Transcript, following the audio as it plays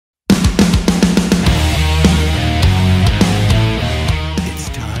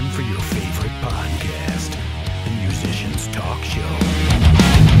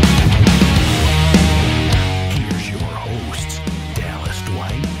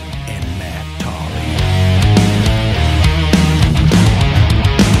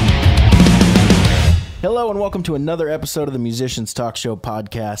welcome to another episode of the Musicians Talk Show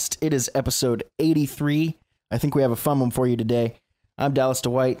podcast. It is episode 83. I think we have a fun one for you today. I'm Dallas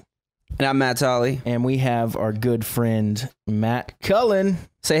DeWhite. And I'm Matt Tolley. And we have our good friend, Matt Cullen.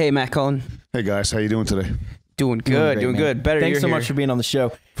 Say hey, Matt Cullen. Hey, guys. How you doing today? Doing good, doing good. Better Thanks you're so here. much for being on the show.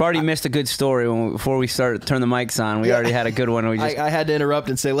 We've already missed a good story before we turn the mics on. We already had a good one. I had to interrupt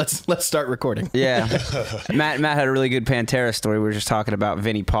and say, let's start recording. Yeah. Matt had a really good Pantera story. We were just talking about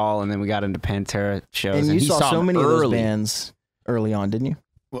Vinnie Paul, and then we got into Pantera shows. And you saw so many early. of those bands early on, didn't you?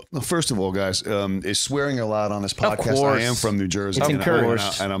 Well, first of all, guys, is swearing allowed on this podcast? Of course. I am from New Jersey. It's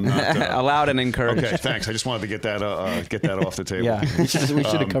encouraged. And I'm not. Allowed and encouraged. Okay, thanks. I just wanted to get that off the table. Yeah, we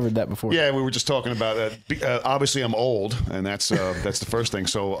should have covered that before. Yeah, we were just talking about that. Obviously, I'm old, and that's the first thing.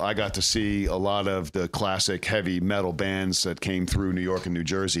 So I got to see a lot of the classic heavy metal bands that came through New York and New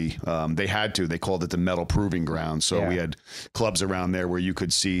Jersey. They had to. They called it the Metal Proving Ground. So we had clubs around there where you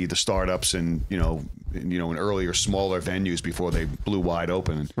could see the startups and in earlier, smaller venues before they blew wide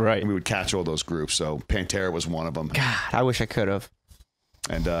open. Right. And we would catch all those groups. So Pantera was one of them. God, I wish I could have.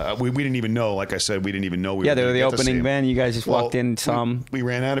 And we didn't even know, like I said, we didn't even know. They were the opening band. You guys just walked in some. We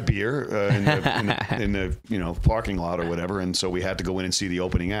ran out of beer in the parking lot or whatever, and so we had to go in and see the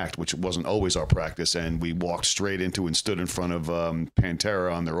opening act, which wasn't always our practice. And we walked straight into and stood in front of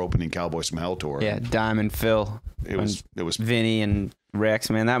Pantera on their opening Cowboys from Hell tour. Yeah, Diamond Phil. It was Vinny and Rex,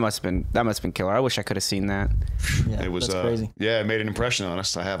 man. That must have been killer. I wish I could have seen that. Yeah, it was that's crazy. Yeah, it made an impression on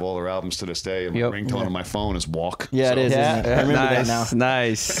us. I have all their albums to this day. And my ringtone on my phone is Walk. Yeah, it is. Isn't it? I remember that now.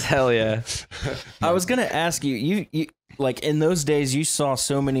 Nice. Hell yeah. I was gonna ask you like in those days you saw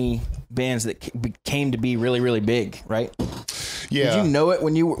so many bands that came to be really, really big, right? Yeah. Did you know it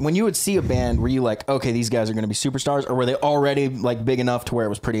when you would see a band? Were you like, okay, these guys are going to be superstars, or were they already like big enough to where it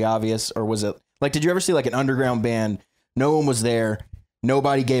was pretty obvious, or was it like, did you ever see like an underground band? No one was there,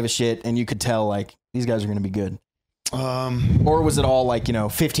 nobody gave a shit, and you could tell like these guys are going to be good. Or was it all like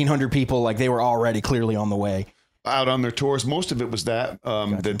 1,500 people, like they were already clearly on the way? Out on their tours, most of it was that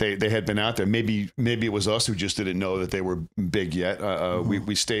Gotcha. that they had been out there. Maybe it was us who just didn't know that they were big yet.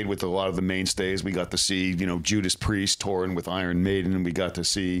 We stayed with a lot of the mainstays. We got to see Judas Priest touring with Iron Maiden. We got to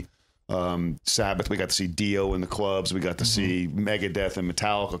see Sabbath. We got to see Dio in the clubs. We got to see Megadeth and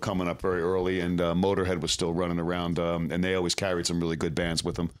Metallica coming up very early, and Motorhead was still running around. And they always carried some really good bands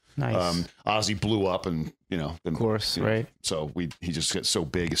with them. Nice. Ozzy blew up, and of course, right. So he just got so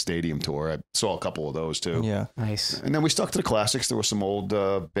big, a stadium tour. I saw a couple of those too. Yeah, nice. And then we stuck to the classics. There were some old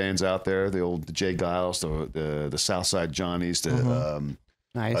bands out there, the Jay Giles, the Southside Johnnies,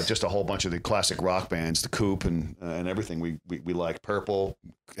 Nice. just a whole bunch of the classic rock bands, the Coop and everything. We liked Purple.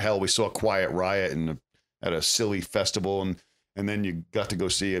 Hell, we saw Quiet Riot at a silly festival, and then you got to go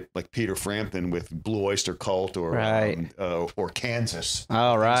see it like Peter Frampton with Blue Oyster Cult or Kansas.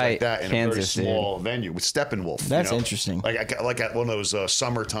 Oh, right. Like that in Kansas, a very small venue with Steppenwolf. that's interesting. Like at one of those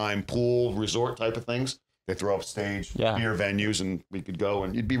summertime pool resort type of things. They throw up stage, beer venues, and we could go,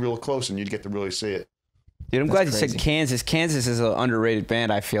 and you'd be real close, and you'd get to really see it. Dude, I'm glad you said Kansas. Kansas is an underrated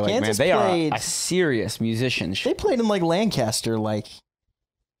band, I feel like, Kansas man. They are a serious musician. They played in like Lancaster, like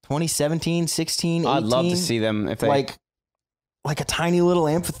 2017, 16, 18. I'd love to see them if they like a tiny little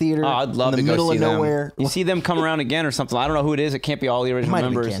amphitheater. Oh, I'd love in to the go middle see of them. nowhere. You see them come around again or something. I don't know who it is. It can't be all the original Might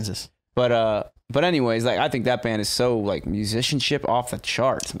have been members. Kansas. But anyways, like I think that band is so like musicianship off the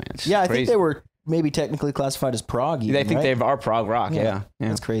charts, man. It's I crazy. think they were maybe technically classified as prog. Even, They think right? they are prog rock. Yeah.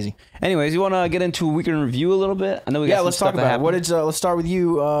 That's crazy. Anyways, you want to get into a weekend review a little bit? I know we got some let's stuff talk about it. Let's start with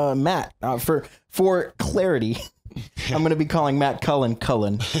you, Matt. For clarity, I'm going to be calling Matt Cullen,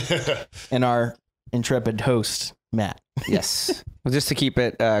 and our intrepid host Matt. Yes. Well, just to keep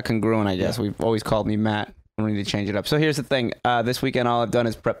it congruent, I guess. We've always called me Matt. We need to change it up. So here's the thing. This weekend, all I've done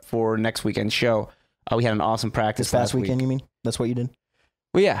is prep for next weekend's show. We had an awesome practice This past last weekend, you mean? That's what you did?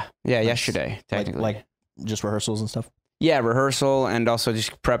 Well, yeah, yesterday, technically. Like just rehearsals and stuff? Yeah, rehearsal and also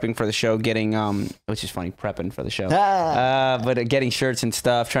just prepping for the show, getting, which is funny, prepping for the show. But getting shirts and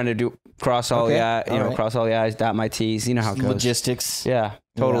stuff, trying to cross all the I's, cross all the I's, dot my T's. You know how it goes. Logistics. Yeah,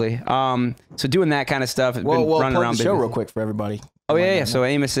 totally. Yeah. So doing that kind of stuff. Well, running around the show real quick for everybody. Oh, yeah. So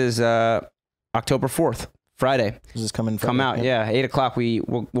Amos is October 4th. Friday. This is coming. Come out, 8 o'clock.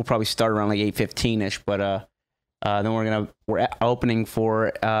 We'll probably start around like 8:15ish, but then we're opening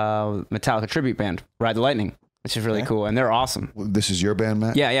for Metallica tribute band, Ride the Lightning, which is really cool, and they're awesome. This is your band,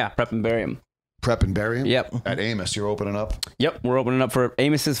 Matt? Yeah, Prep and Barium. Prep and Barium? Yep. At Amos, you're opening up? Yep, we're opening up for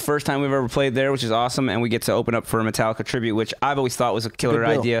Amos's first time we've ever played there, which is awesome, and we get to open up for a Metallica tribute, which I've always thought was a killer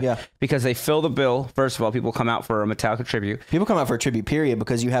idea because they fill the bill. First of all, people come out for a Metallica tribute. People come out for a tribute, period,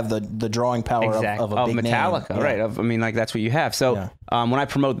 because you have the drawing power of a big Metallica, name. right? I mean, like that's what you have. So when I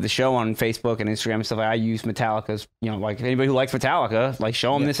promote the show on Facebook and Instagram and stuff, I use Metallica's, like anybody who likes Metallica, like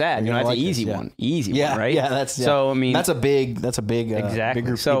show them this ad. That's an easy one. Easy one, right? Yeah, so I mean that's a big exactly. big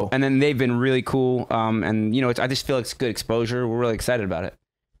group of so people. And then they've been really cool. And I just feel like it's good exposure. We're really excited about it.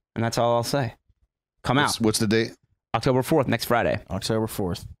 And that's all I'll say. Come out. What's the date? October 4th, next Friday. October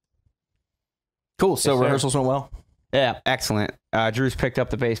 4th. Cool. So rehearsals went well? Yeah, excellent. Drew's picked up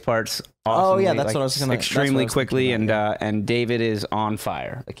the bass parts. Oh yeah, that's what I was going to extremely quickly, and David is on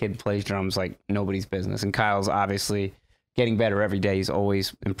fire. The kid plays drums like nobody's business, and Kyle's obviously getting better every day. He's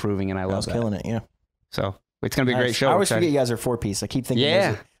always improving, and I love that. Killing it, yeah. So it's going to be a great show. I always forget you guys are 4-piece. I keep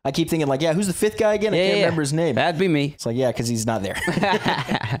thinking like, who's the fifth guy again? I can't remember his name. That'd be me. It's like, because he's not there.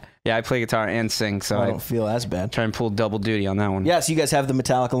 Yeah, I play guitar and sing, so I don't feel as bad. Try and pull double duty on that one. Yeah, so you guys have the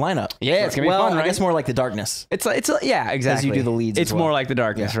Metallica lineup. Yeah, it's gonna be fun, right? I guess more like the Darkness. It's yeah, exactly. As you do the leads. It's more like the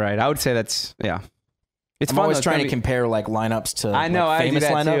Darkness, right? I would say that's It's I'm fun, always though. trying to compare like lineups to I know like, famous I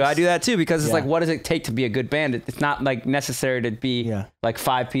do that lineups. too. I do that too because it's like, what does it take to be a good band? It's not like necessary to be like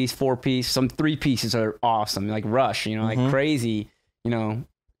 5-piece, 4-piece. Some 3 pieces are awesome, like Rush. Like crazy.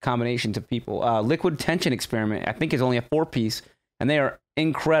 Combinations of people. Liquid Tension Experiment, I think, is only a 4-piece, and they are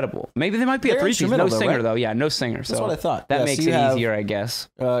incredible. Maybe they might be a 3-piece. No singer, though. Yeah, no singer. That's what I thought. That makes it easier, I guess.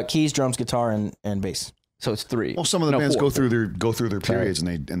 Keys, drums, guitar, and bass. So it's 3. Well, some of the bands go through their periods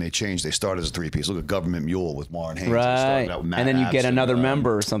and they change. They start as a 3-piece. Look at Government Mule with Warren Haynes. Right. And then you get another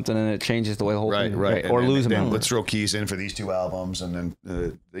member or something, and it changes the way the whole thing. Right. Or lose a member. Let's throw Keys in for these 2 albums, and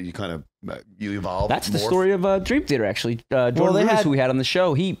then you kind of you evolve. That's the story of Dream Theater, actually. Jordan Bruce, who we had on the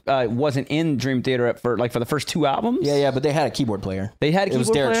show, he wasn't in Dream Theater for the first 2 albums. Yeah, but they had a keyboard player. They had a keyboard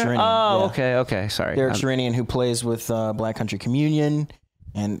player? It was Derek Sherinian. Oh, okay, sorry. Derek Sherinian, who plays with Black Country Communion.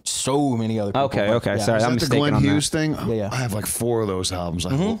 And so many other people. Okay. Sorry, I'm mistaken. Is that the Glenn Hughes thing? Yeah. I have like 4 of those albums.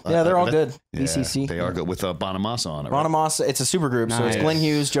 Yeah, they're all good. BCC. They are good with Bonamassa on it. Right? Bonamassa, it's a super group. So it's Glenn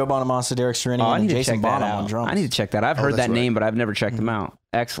Hughes, Joe Bonamassa, Derek Sherinian, and Jason Bonham on drums. I need to check that. I've heard that name, but I've never checked them out.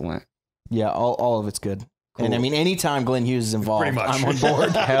 Excellent. Yeah, all of it's good. Cool. And I mean, anytime Glenn Hughes is involved, I'm on board.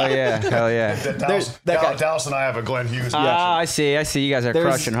 Hell yeah. Dallas and I have a Glenn Hughes. I see. You guys are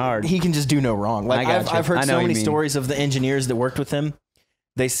crushing hard. He can just do no wrong. Like I've heard so many stories of the engineers that worked with him.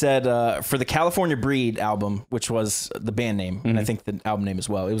 They said for the California Breed album, which was the band name, and I think the album name as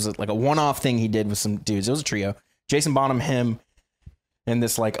well, it was like a one-off thing he did with some dudes. It was a trio. Jason Bonham, him, and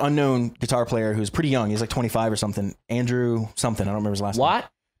this like unknown guitar player who's pretty young. He's like 25 or something. Andrew something. I don't remember his last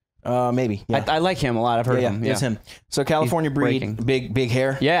name. Maybe. Yeah. I like him a lot. I've heard of him. Yeah, it's him. So California Breed, big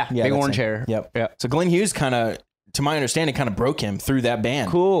hair. Yeah, big orange hair. Yep. So Glenn Hughes kind of, to my understanding, kind of broke him through that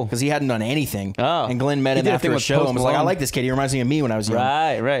band. Cool. Because he hadn't done anything. Oh. And Glenn met him after a show and was like, I like this kid. He reminds me of me when I was young.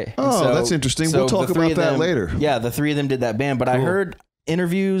 Right. Oh, that's interesting. We'll talk about that later. Yeah, the 3 of them did that band. But I heard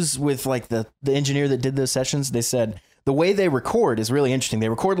interviews with like the engineer that did those sessions. They said the way they record is really interesting. They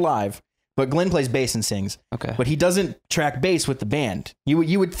record live, but Glenn plays bass and sings. Okay. But he doesn't track bass with the band.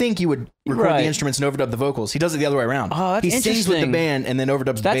 You would think you would record the instruments and overdub the vocals. He does it the other way around. Oh, that's interesting. He sings with the band and then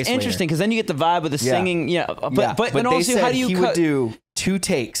overdubs the bass. That's interesting because then you get the vibe of the singing. Yeah. But then also, how do you? He would do 2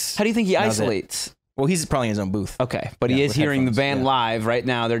 takes. How do you think he isolates? Well, he's probably in his own booth. Okay, but he is hearing the band live right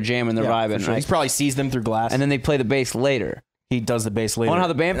now. They're jamming, they're vibing. Sure. Right? He probably sees them through glass, and then they play the bass later. He does the bass later. I wonder how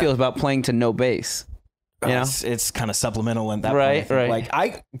the band feels about playing to no bass. You know? It's kind of supplemental and that right.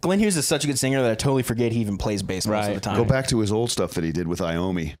 Like Glenn Hughes is such a good singer that I totally forget he even plays bass most of the time. Go back to his old stuff that he did with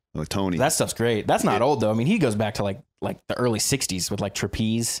Iommi, with Tony. That stuff's great. That's not old though. I mean, he goes back to like the early '60s with like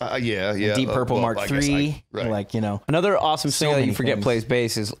Trapeze. Deep Purple Mark III. Like another awesome singer that you forget plays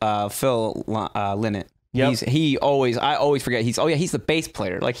bass is Phil Lynott. Yep. I always forget he's the bass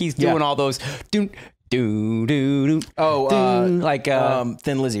player. Like he's doing all those Thin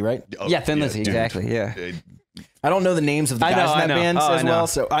Lizzy, right? Thin Lizzy, exactly. Yeah. I don't know the names of the guys in that band as well,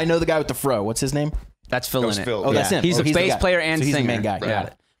 so I know the guy with the fro. What's his name? That's Phil Lynott. Oh, that's him. He's a bass player and singer. He's the main guy. Got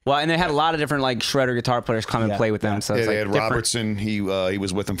it. Well, and they had a lot of different like shredder guitar players come and play with them. So they had Robertson. He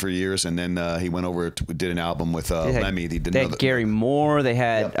was with them for years, and then he went over did an album with Lemmy. They had Gary Moore. They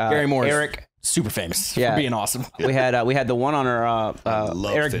had Gary Moore. Eric. Super famous for being awesome. We had the one on our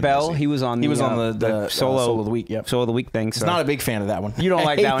Eric Bell. He was on the solo of the week. Yep. Solo of the week thing. So. Not a big fan of that one. You don't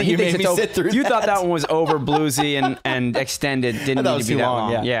like that one. You made me sit through. You thought that one was over bluesy and extended. Didn't need to be that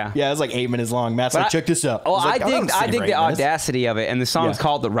long. Yeah, it was like 8 minutes long. Matt's like, check this out. I dig the audacity of it, and the song's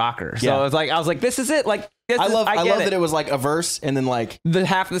called "The Rocker." So I was like, this is it. Like I love that it was like a verse and then like the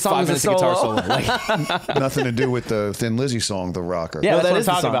half of the song 5 was a minutes of solo. guitar solo. Like, Nothing to do with the Thin Lizzy song, The Rocker. Yeah, No, that's that what is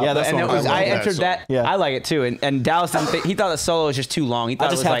I'm the talking song. about. Yeah, that's and the it one. was, I I love that entered song. that. Yeah. I like it too. And Dallas didn't he thought the solo was just too long. He thought I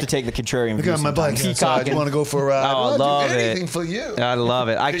it just was have like, to take the contrarian I view. got my bike sometimes. outside. You want to go for a ride? Oh, I I'll love do it. anything for you. I love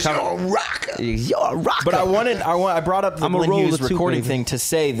it. You're a rocker. You're a rocker. But I brought up the I'm a Glenn roll Hughes the two, recording baby. thing to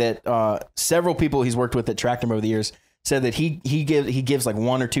say that several people he's worked with that tracked him over the years said that he gives like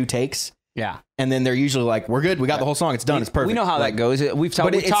 1 or 2 takes, yeah. and then they're usually like, "We're good, we got the whole song, it's done, it's perfect." We know how like, that goes. We've talked.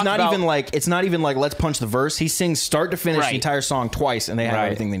 But we it's talked not about, even like let's punch the verse. He sings start to finish Right. the entire song twice, and they have Right.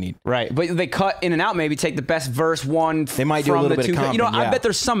 everything they need. Right, but they cut in and out. Maybe take the best verse one. They might do a from little the bit of two. You know, comping, I yeah. bet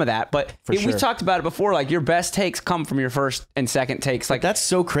there's some of that. But For we sure. talked about it before. Like your best takes come from your first and second takes. Like That's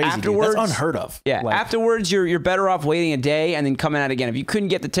so crazy. Dude. Afterwards, That's unheard of. Yeah. Like, Afterwards, you're better off waiting a day and then coming out again. If you couldn't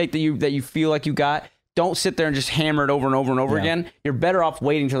get the take that you feel like you got. Don't sit there and just hammer it over and over and over Yeah. again. You're better off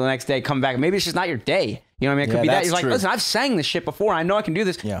waiting till the next day, come back. Maybe it's just not your day. You know what I mean? It could Yeah, be that. that's You're like, true. listen, I've sang this shit before. I know I can do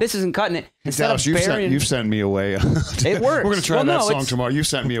this. Yeah. This isn't cutting it. Instead Dallas, of burying, you've sent me away. It works. We're going to try Well, that no, song it's- tomorrow. You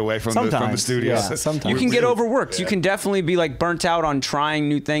sent me away from the Sometimes, studio. yeah, sometimes. you can get overworked. You can definitely be like burnt out on trying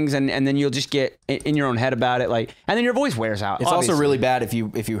new things, and then you'll just get in your own head about it. Like, and then your voice wears out. It's obviously. also really bad if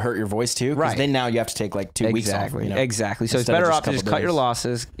you hurt your voice too, because Right. then now you have to take like 2 weeks off. Exactly. You know? Exactly. So it's Instead of better just off to a just couple cut your days.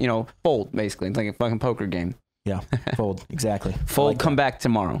 losses. You know, fold basically. It's like a fucking poker game. Yeah, fold exactly. Fold. Like Come back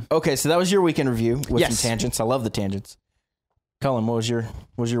tomorrow. that. Okay, so that was your weekend review with Yes. some tangents. I love the tangents. Cullen, what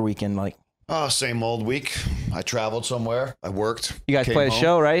was your weekend like? Oh, same old week. I traveled somewhere. I worked. You guys came play a home.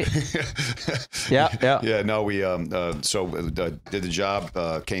 show, right? Yeah. Yeah, no, we did the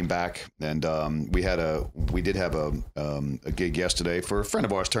job, came back, and we did have a gig yesterday for a friend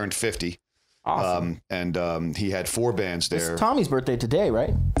of ours turned 50. Awesome. And he had 4 bands there. It's Tommy's birthday today,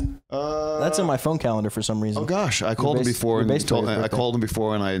 right? That's in my phone calendar for some reason. Oh gosh, I called him before. your bass player's I birthday. called him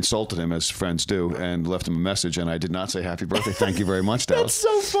before, and I insulted him as friends do, and left him a message. And I did not say happy birthday. Thank you very much, Dallas.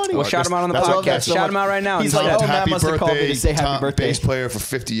 That's so funny. Well, shout him out on the That's all- podcast. that's so Shout him much- out right now. He's And like, tell- oh, Matt must have called me to say happy Tom, birthday. bass player for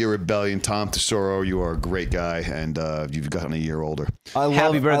 50-year Rebellion, Tom Tesoro. You are a great guy, and you've gotten a year older.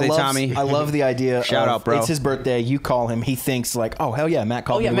 Happy birthday, Tommy. I love the idea. Shout of, out, bro. It's his birthday. You call him. He thinks like, oh hell yeah, Matt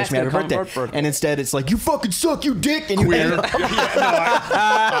called Oh, yeah, me to wish Matt's me happy gonna birthday. come. And instead, it's like, you fucking suck, you dick, and you Queer. hang up.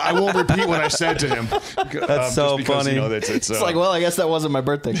 I won't repeat what I said to him. That's so because, funny. You know, it's It's like, well, I guess that wasn't my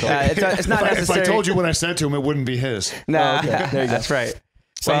birthday call. it's not if I necessary. told you what I said to him, it wouldn't be his. Nah, okay. There you go. that's right.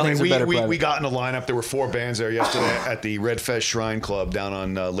 Some Well, things are better we private. got in the lineup. There were 4 bands there yesterday at the Red Fez Shrine Club down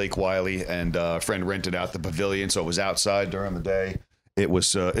on Lake Wiley, and a friend rented out the pavilion, so it was outside during the day. It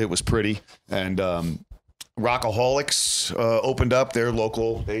was pretty, and Rockaholics opened up. They're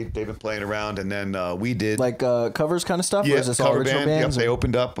local. They've been playing around, and then we did Like covers kind of stuff. or yeah, is this all cover original band. bands? Yep, they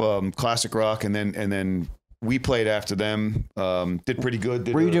opened up classic rock, and then we played after them. Did pretty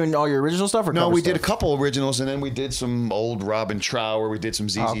good. Were you doing all your original stuff or No, cover we stuff? did a couple originals, and then we did some old Robin Trower. We did some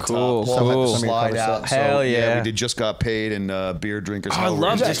ZZ Oh, Top. cool, Paul had cool. to Some of your slide cover out. stuff. Hell yeah. We did Just Got Paid and Beer Drinkers. I Hell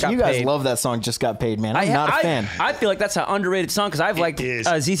love Raisers. Just Got You guys Paid. love that song. Just got paid, man. I'm not a fan. I feel like that's an underrated song because I've liked is.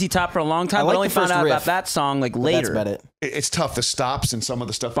 ZZ Top for a long time. I but like only the found first out riff, about that song like But later. That's about it. It's tough. The stops and some of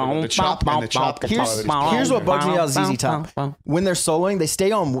the stuff. Boom, The chop boom, and the chop boom, guitar. boom, that he's boom, playing. Here's what bugs me about Bow, ZZ bow, Top. bow. When they're soloing, they stay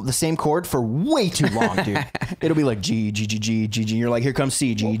on the same chord for way too long, dude. It'll be like G, G, G, G, G, G. You're like, here comes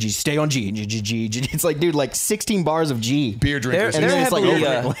C, G, G. Stay on G, G, G, G, G. It's like, dude, like 16 bars of G. Beer Drinkers. They're And then it's like heavily,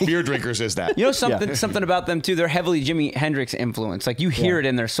 over it. Beer Drinkers is that. You know something about them too. They're heavily Jimi Hendrix influence. Like you hear it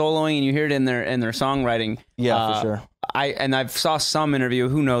in their soloing and you hear it in their songwriting. Yeah, for sure. I saw some interview.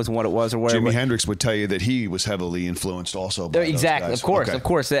 Who knows what it was or where. Jimi it was. Hendrix would tell you that he was heavily influenced also by those Exactly, guys. of course, Okay. of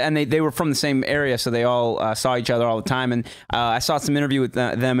course, and they were from the same area, so they all saw each other all the time. And I saw some interview with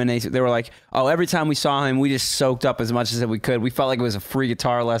them, and they were like, "Oh, every time we saw him, we just soaked up as much as we could. We felt like it was a free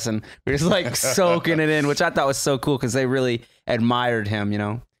guitar lesson. We were just like soaking it in," which I thought was so cool because they really admired him. You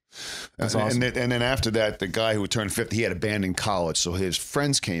know, That's awesome. And then after that, the guy who turned 50, he had a band in college, so his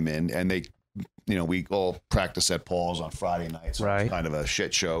friends came in, and they, you know, we all practiced at Paul's on Friday nights. So it was Right. kind of a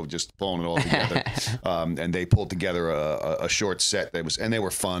shit show, just pulling it all together. And they pulled together a short set and they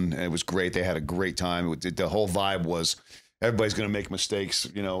were fun. And it was great. They had a great time. The whole vibe was everybody's going to make mistakes,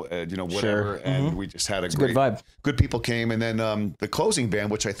 whatever. Sure. And we just had a a great good vibe. Good people came, and then the closing band,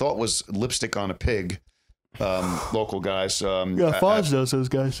 which I thought was Lipstick on a Pig. Local guys. knows those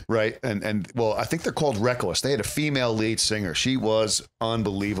guys. Right. And well, I think they're called Reckless. They had a female lead singer. She was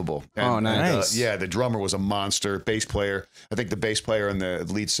unbelievable. And, Oh, nice. yeah, the drummer was a monster. Bass player. I think the bass player and the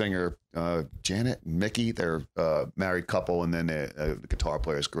lead singer, Janet and Mickey, they're a married couple. And then the guitar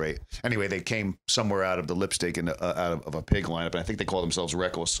player is great. Anyway, they came somewhere out of the Lipstick and out of a Pig lineup. And I think they call themselves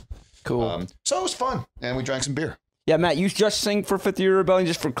Reckless. cool. So it was fun. And we drank some beer. Yeah, Matt, you just sing for 50 Year Rebellion,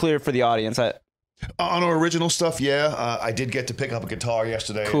 just for the audience. On our original stuff, yeah. I did get to pick up a guitar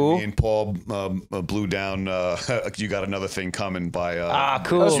yesterday. Cool. Me and Paul blew down You Got Another Thing Coming by...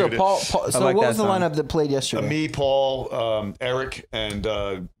 cool. Oh, sure. Paul, so like what that was the song. lineup that played yesterday? Me, Paul, Eric, and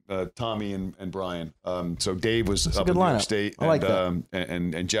Tommy and Brian. So Dave was up good in New York lineup. State. I like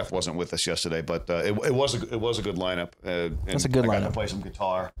and Jeff wasn't with us yesterday, but it was a good lineup. That's a good I got lineup. to play some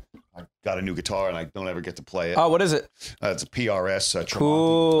guitar. I got a new guitar, and I don't ever get to play it. Oh, what is it? It's a PRS. Tremonti.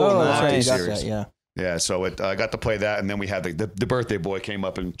 Cool. Oh, that's right. You got series. that, yeah. Yeah, so I got to play that, and then we had the birthday boy came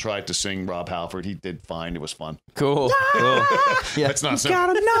up and tried to sing Rob Halford. He did fine. It was fun. Cool. Yeah. That's not simple. Got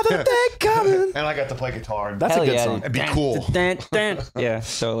another thing coming. And I got to play guitar. And That's a good yeah, song. and be cool Yeah,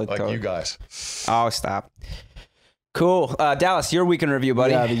 totally. like totally. you guys. Oh, stop. Cool. Dallas, your weekend review,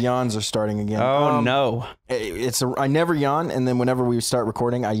 buddy. Yeah, the yawns are starting again. Oh, no. I never yawn, and then whenever we start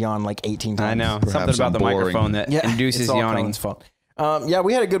recording, I yawn like 18 times. I know. Perhaps Something about I'm the boring. microphone that induces it's all yawning. Cullen's fault. Yeah,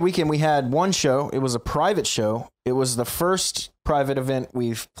 we had a good weekend. We had one show. It was a private show. It was the first private event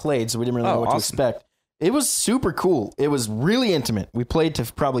we've played, so we didn't really know what to awesome. expect. It was super cool. It was really intimate. We played to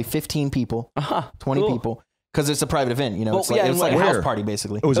probably 15 people, 20 cool. people, because it's a private event. You know, Well, it's like, yeah, it was like a where? house party,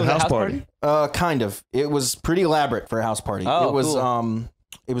 basically. It was Oh, a the house party. Kind of. It was pretty elaborate for a house party. Oh, it was cool.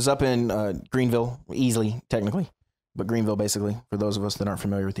 It was up in Greenville, Easley, technically, but Greenville, basically, for those of us that aren't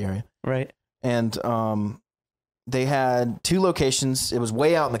familiar with the area. Right. And they had two locations. It was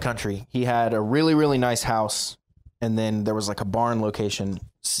way out in the country. He had a really, really nice house, and then there was like a barn location,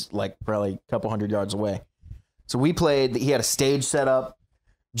 like probably a couple 100 yards away. So we played. He had a stage set up,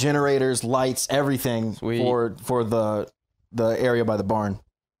 generators, lights, everything Sweet. for the area by the barn.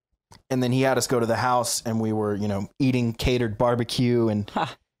 And then he had us go to the house, and we were, eating catered barbecue and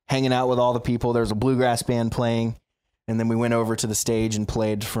hanging out with all the people. There was a bluegrass band playing, and then we went over to the stage and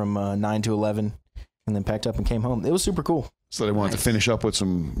played from 9 to 11. And then packed up and came home. It was super cool. So they wanted to finish up with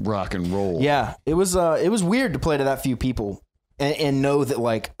some rock and roll. Yeah, it was weird to play to that few people and know that,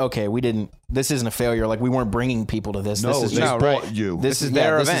 like, okay, this isn't a failure. Like, we weren't bringing people to this. No, this is they just, brought you. this is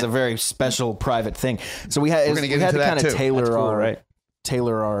their this is event. a very special private thing. So we had gonna get we had into to that kind of too. tailor That's cool, our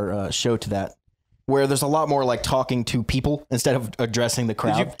right? show to that, where there's a lot more like talking to people instead of addressing the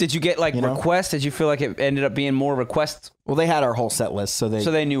crowd. Did you get like You know? requests? Did you feel like it ended up being more requests? Well, they had our whole set list, so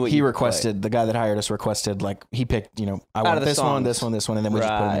they knew what he you requested. The guy that hired us requested, like, he picked, I Out want of the this one, songs. this one, this one, and then we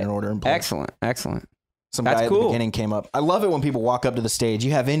just put them in order and played. Excellent. Some That's guy at cool. the beginning came up. I love it when people walk up to the stage.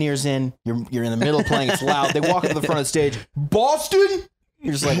 You have in-ears in. You're in the middle playing. It's loud. They walk up to the front of the stage. Boston?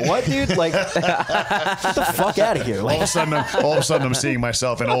 You're just like, what, dude? Like, get the fuck out of here. All Like, of a sudden, I'm seeing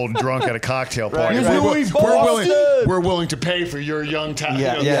myself an old drunk at a cocktail party. Right. It's like, Boston! we're willing to pay for your young talent.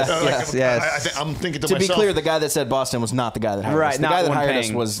 Yeah, yes, I'm thinking to to be myself. clear, the guy that said Boston was not the guy that hired us. Right, The not guy that one hired us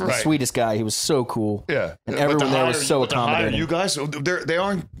paying. was the Right. sweetest guy. He was so cool. Yeah, And But everyone to there hire- was so but to hire accommodating. You guys, they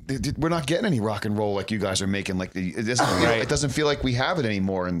aren't. We're not getting any rock and roll like you guys are making. Like it doesn't feel like we have it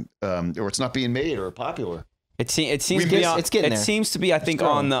anymore, and or it's not being made or popular. It seems We to be miss- on, it's getting it there. seems to be, I think,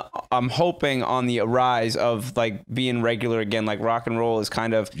 growing. I'm hoping on the rise of like being regular again. Like rock and roll is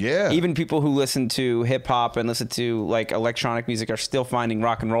kind of, even people who listen to hip hop and listen to like electronic music are still finding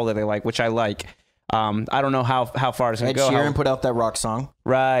rock and roll that they like, which I like. I don't know how far it's going Ed to go. Sheeran put out that rock song.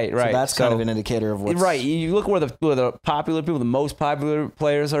 Right. So that's kind of an indicator of what's... Right. You look where the popular people, the most popular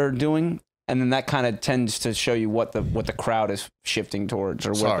players are doing, and then that kind of tends to show you what the crowd is shifting towards.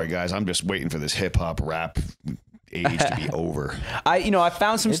 Or Sorry, guys, I'm just waiting for this hip hop rap age to be over. I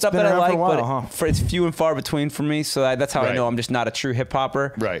found some It's stuff been that I around for like, a while, but it's few and far between for me. So that's how I Right. know I'm just not a true hip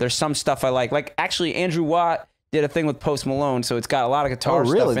hopper. Right. There's some stuff I like. Like actually, Andrew Watt did a thing with Post Malone, so it's got a lot of Oh, guitar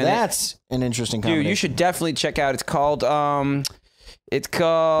stuff really? in it. That's an interesting combination. Dude, you should definitely check out. It's called Malone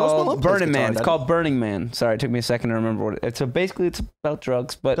Burning plays Man. guitar, It's doesn't called Burning Man. Sorry, it took me a second to remember what it's about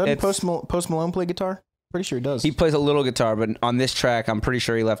drugs, but Doesn't it's, Post Malone play guitar? Pretty sure he does. he plays a little guitar, but on this track, I'm pretty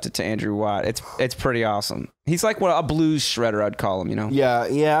sure he left it to Andrew Watt. It's pretty awesome. He's like a blues shredder, I'd call him.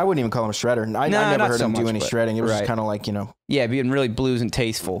 Yeah, I wouldn't even call him a shredder. I never not heard so him do much, any but- shredding. It was just right. kind of like, Yeah, being really blues and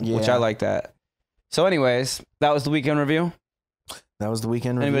tasteful, which Yeah. I like that. So, anyways, that was the weekend review. that was the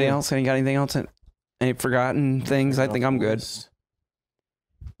weekend review. Anybody else? Got anything else? Any forgotten things? I think I'm good.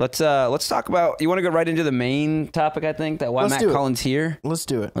 Let's talk about. You want to go right into the main topic? I think that why Let's Matt do it. Cullen's here. Let's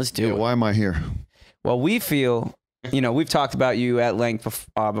do it. Let's do it. Why am I here? Well, we feel, we've talked about you at length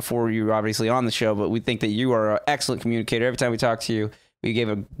before you were obviously on the show, but we think that you are an excellent communicator. Every time we talk to you, we gave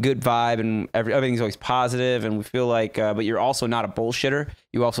a good vibe and everything's always positive, and we feel like, but you're also not a bullshitter.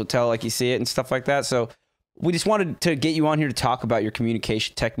 You also tell like you see it and stuff like that. So we just wanted to get you on here to talk about your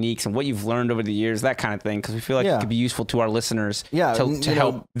communication techniques and what you've learned over the years, that kind of thing, because we feel like it could be useful to our listeners Yeah, to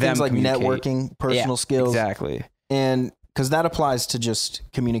help them things like communicate. networking, personal Yeah, skills. Exactly. And because that applies to just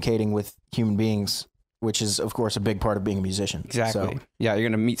communicating with human beings, which is, of course, a big part of being a musician. Exactly. So, Yeah, you're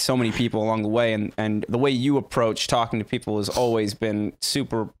going to meet so many people along the way, and the way you approach talking to people has always been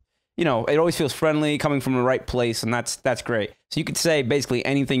super, it always feels friendly, coming from the right place, and that's great. So you could say basically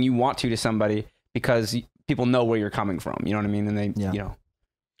anything you want to somebody because people know where you're coming from, you know what I mean? And they, So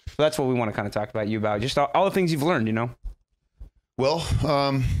that's what we want to kind of talk about just all the things you've learned, Well,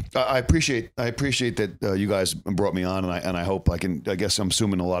 I appreciate that you guys brought me on, and I hope I guess I'm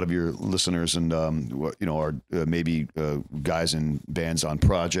assuming a lot of your listeners and are maybe guys in bands on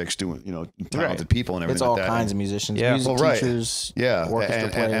projects doing talented people and everything. It's all like that. kinds of musicians, yeah, music teachers, orchestra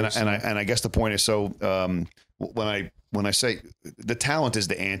players, and I guess the point is when I say the talent is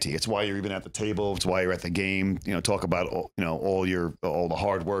the ante, it's why you're even at the table. It's why you're at the game. Talk about all the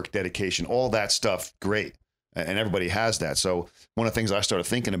hard work, dedication, all that stuff. Great. And everybody has that. So one of the things I started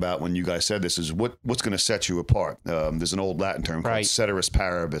thinking about when you guys said this is what's going to set you apart. There's an old Latin term called ceteris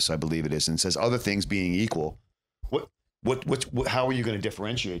paribus, I believe it is, and it says other things being equal. How are you going to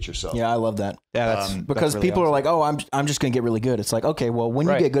differentiate yourself? Yeah, I love that. Yeah, that's because really people are like, oh, I'm just going to get really good. It's like, okay, well, when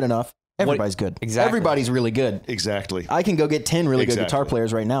you get good enough, everybody's good. Exactly. Everybody's really good. Exactly. I can go get 10 really good guitar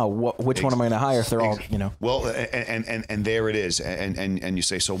players right now. Which one am I going to hire if they're all, Well, and there it is. And you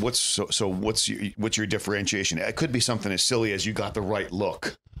say, so what's your differentiation? It could be something as silly as you got the right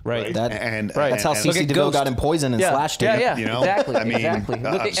look. Right. That's how CC DeVille got him Poison and Slash did. Yeah. Exactly. I mean,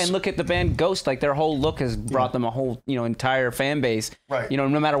 exactly. Look at the band Ghost. Like their whole look has brought them a whole, entire fan base. Right. No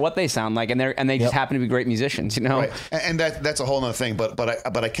matter what they sound like, and they just happen to be great musicians. Right. And that's a whole other thing. But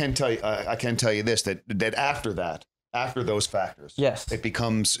I can tell you this that after those factors, yes, it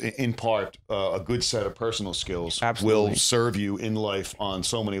becomes in part a good set of personal skills. Absolutely. Will serve you in life on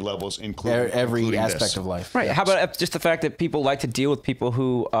so many levels, including every aspect this. of life. Right. Yeah. How about just the fact that people like to deal with people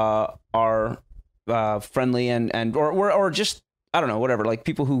who are friendly and or just, I don't know, whatever, like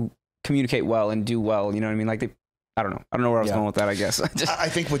people who communicate well and do well. You know what I mean? Like I don't know where I was going with that. I guess. I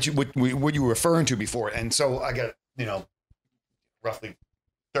think what you were referring to before, and so I got roughly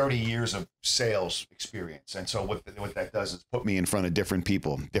 30 years of sales experience. And so what that does is put me in front of different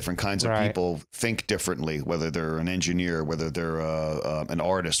people, different kinds of people think differently, whether they're an engineer, whether they're an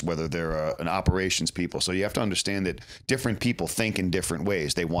artist, whether they're an operations people. So you have to understand that different people think in different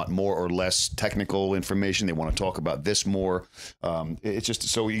ways. They want more or less technical information. They want to talk about this more. It's just,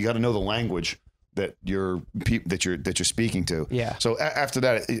 so you got to know the language that you're speaking to. Yeah. So after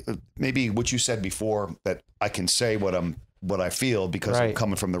that, maybe what you said before, that I can say what I feel because I'm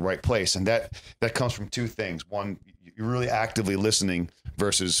coming from the right place. And that comes from two things. One, you're really actively listening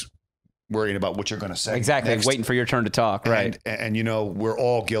versus worrying about what you're going to say. Exactly. Next. Waiting for your turn to talk. Right. And we're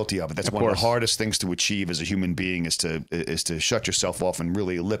all guilty of it. That's one of the hardest things to achieve as a human being is to shut yourself off and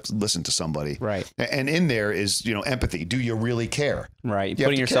really listen to somebody. Right. And in there is, empathy. Do you really care? Right.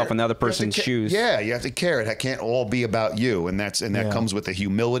 Putting yourself in the other person's shoes. Yeah. You have to care. It can't all be about you. And that comes with the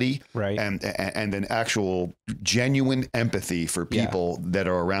humility and an actual genuine empathy for people that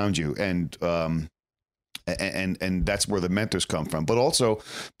are around you. And that's where the mentors come from, but also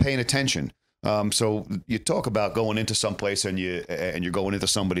paying attention. So you talk about going into some place and you're going into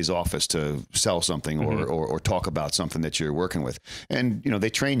somebody's office to sell something or talk about something that you're working with, and they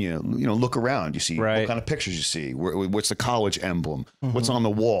train you. Look around. You see what kind of pictures you see. What's the college emblem? What's on the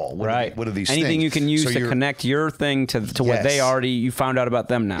wall? What are these? Anything things? you can use to connect your thing to what they you found out about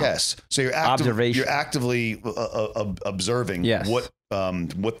them now. Yes. So you're actively observing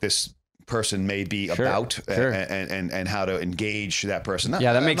what this person may be about and how to engage that person.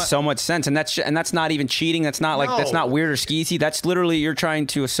 That makes so much sense. And that's not even cheating. That's not that's not weird or skeezy. That's literally you're trying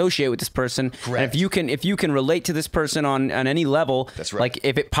to associate with this person. Correct. And if you can relate to this person on any level, that's right. Like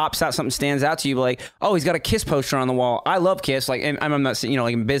if it pops out, something stands out to you, like, oh, he's got a Kiss poster on the wall. I love Kiss. Like, and I'm not saying,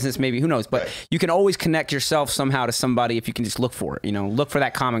 like in business, maybe, who knows, but you can always connect yourself somehow to somebody if you can just look for it, look for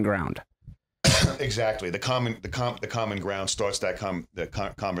that common ground. Exactly. The common ground starts that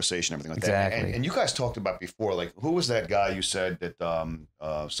conversation, everything like that. And you guys talked about before, like, who was that guy you said that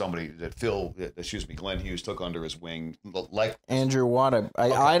Glenn Hughes took under his wing, like Andrew Watt.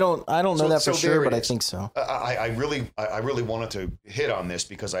 I don't know that for sure, but I think so. I really wanted to hit on this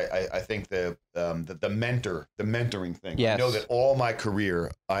because I think the mentoring thing. Yes. I know that all my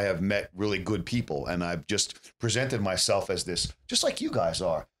career I have met really good people, and I've just presented myself as this, just like you guys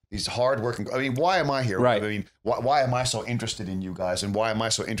are. These hardworking. I mean, why am I here? Right. I mean, why am I so interested in you guys? And why am I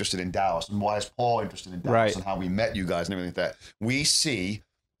so interested in Dallas? And why is Paul interested in Dallas? And how we met you guys and everything like that. We see,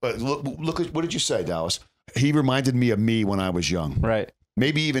 but look at what did you say, Dallas? He reminded me of me when I was young. Right.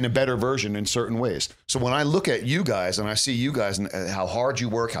 maybe even a better version in certain ways. So when I look at you guys and I see you guys and how hard you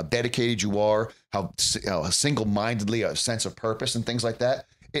work, how dedicated you are, how single-mindedly a sense of purpose and things like that,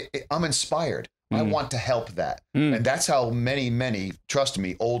 I'm inspired. I want to help that. And that's how many, trust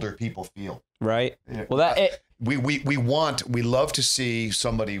me, older people feel. Right. Well, we love to see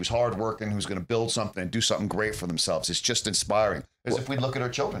somebody who's hardworking, who's going to build something and do something great for themselves. It's just inspiring, as if we look at our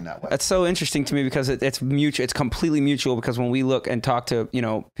children that way. That's so interesting to me because it's mutual. It's completely mutual, because when we look and talk to,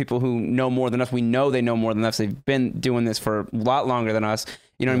 people who know more than us, we know they know more than us. They've been doing this for a lot longer than us.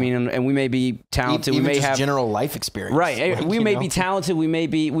 You know what I mean? And we may be talented. Even we may just have general life experience. Right. Like, we may be talented. We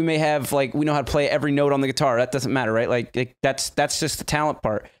may have we know how to play every note on the guitar. That doesn't matter, right? Like that's just the talent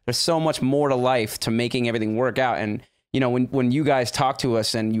part. There's so much more to life, to making everything work out. And when you guys talk to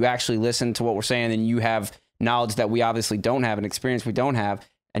us and you actually listen to what we're saying, and you have knowledge that we obviously don't have, and experience we don't have,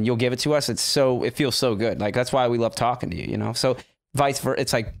 and you'll give it to us, it feels so good. Like, that's why we love talking to you. So vice versa,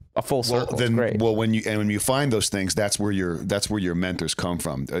 it's like a full circle. It's great. Well, when you find those things, that's where your mentors come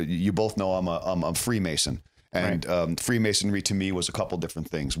from. You both know I'm a Freemason. And right. Freemasonry to me was a couple different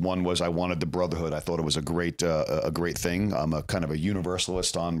things. One was I wanted the brotherhood. I thought it was a great thing. I'm a kind of a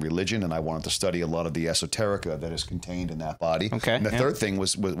universalist on religion, and I wanted to study a lot of the esoterica that is contained in that body. Okay. And the third thing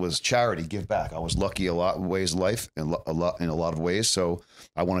was charity, give back. I was lucky a lot of ways in life, in a lot of ways, so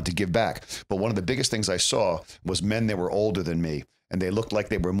I wanted to give back. But one of the biggest things I saw was men that were older than me, and they looked like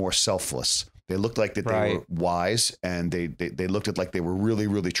they were more selfless. They looked like that they were wise, and they looked at like they were really,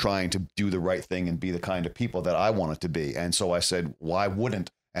 really trying to do the right thing and be the kind of people that I wanted to be. And so I said, why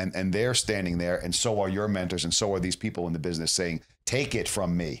wouldn't? And they're standing there, and so are your mentors, and so are these people in the business saying, take it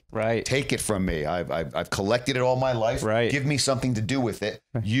from me. Right. Take it from me. I've collected it all my life. Right. Give me something to do with it.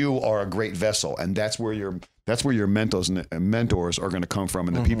 You are a great vessel, and that's where your mentors are going to come from,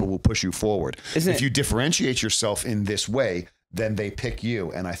 and the people will push you forward. If you differentiate yourself in this way, then they pick you.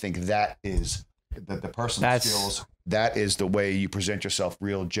 And I think that is the personal skills. That is the way you present yourself: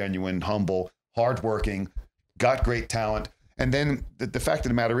 real, genuine, humble, hardworking, got great talent. And then the fact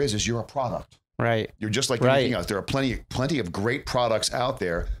of the matter is you're a product. Right. You're just like anything else. There are plenty of great products out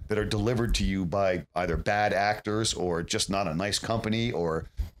there that are delivered to you by either bad actors or just not a nice company or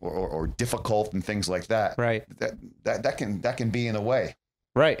difficult and things like that. Right. That can be in a way.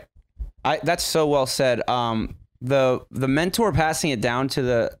 Right. That's so well said. The mentor passing it down to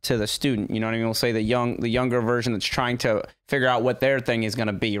the student, you know what I mean? We'll say the younger version that's trying to figure out what their thing is going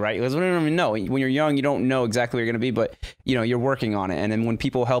to be, right? Because we don't even know. When you're young, you don't know exactly what you're going to be, but you're working on it. And then when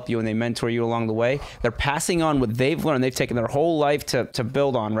people help you and they mentor you along the way, they're passing on what they've learned. They've taken their whole life to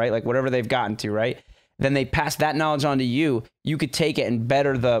build on, right? Like whatever they've gotten to, right? Then they pass that knowledge on to you. You could take it and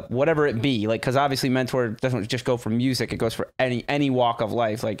better whatever it be. Like, because obviously mentor doesn't just go for music. It goes for any walk of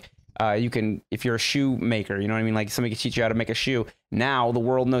life. Like, you can, if you're a shoemaker, you know what I mean? Like somebody can teach you how to make a shoe. Now the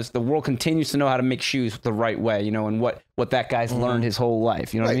world continues to know how to make shoes the right way, and what that guy's learned his whole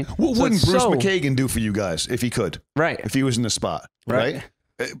life. You know what I mean? What wouldn't Bruce McKagan do for you guys if he could? Right. If he was in the spot, right?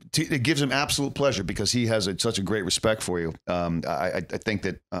 It gives him absolute pleasure because he has such a great respect for you. I think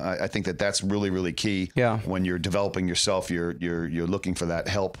that that's really, really key. Yeah. When you're developing yourself, you're looking for that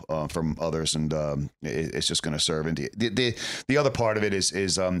help from others, and it's just going to serve. And the other part of it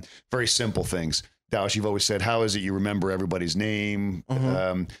is very simple things. Dallas, you've always said, how is it you remember everybody's name?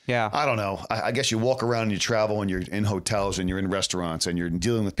 Yeah. I don't know. I guess you walk around and you travel and you're in hotels and you're in restaurants and you're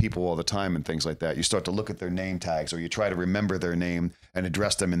dealing with people all the time and things like that. You start to look at their name tags, or you try to remember their name and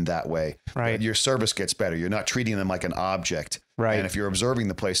address them in that way. Right. Your service gets better. You're not treating them like an object. Right. And if you're observing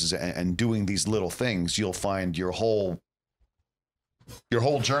the places and doing these little things, you'll find your whole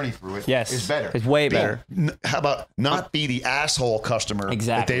journey through it is better. It's way better. How about not be the asshole customer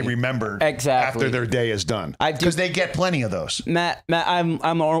that they remember after their day is done? Because they get plenty of those. Matt,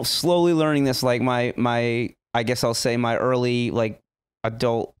 I'm slowly learning this. Like my I guess I'll say my early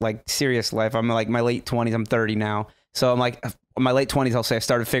adult serious life. I'm like my late 20s. I'm 30 now, so I'm like in my late 20s. I'll say I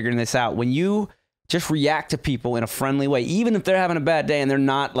started figuring this out. When you just react to people in a friendly way, even if they're having a bad day and they're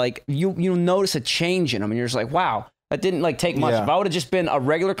not you'll notice a change in them, and you're just like, wow. That didn't take much. Yeah. If I would have just been a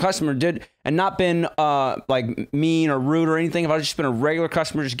regular customer, and not been mean or rude or anything, if I had just been a regular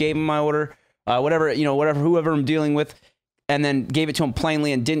customer, just gave him my order, whoever I'm dealing with, and then gave it to him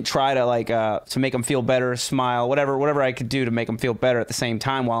plainly and didn't try to make him feel better, smile, whatever I could do to make him feel better at the same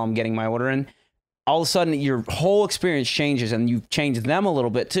time while I'm getting my order in, all of a sudden your whole experience changes and you've changed them a little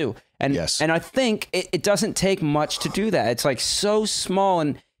bit too. And and I think it doesn't take much to do that. It's so small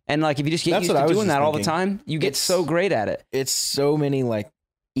and if you just get used to doing that all the time, you get so great at it. It's so many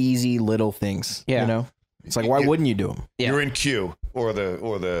easy little things. Yeah. It's why wouldn't you do them? Yeah. You're in queue.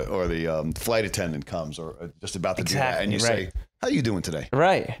 flight attendant comes or just about to do that, and you say, "How you doing today?"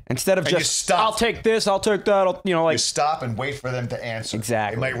 Right. Instead of just stop. I'll take this, I'll take that. You stop and wait for them to answer.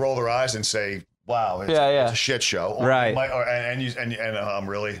 Exactly. They might roll their eyes and say, "Wow, it's a shit show." Or right.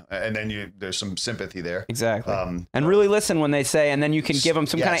 Really, and then there's some sympathy there. Exactly. And really listen when they say, and then you can give them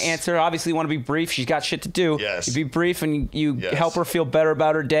some kind of answer. Obviously, you want to be brief. She's got shit to do. Yes. You be brief and you help her feel better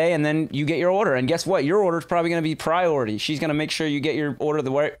about her day, and then you get your order. And guess what? Your order is probably going to be priority. She's going to make sure you get your order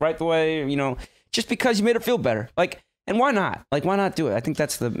the way, just because you made her feel better. And why not? Why not do it? I think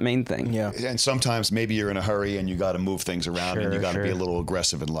that's the main thing. Yeah. And sometimes maybe you're in a hurry and you got to move things around and you got to be a little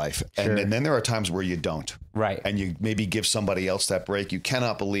aggressive in life. And then there are times where you don't. Right. And you maybe give somebody else that break. You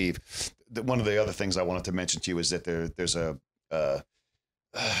cannot believe that one of the other things I wanted to mention to you is that there's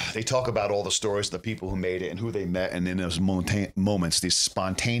they talk about all the stories of the people who made it and who they met. And in those moments, these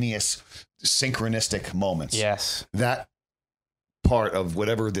spontaneous, synchronistic moments. Yes. That part of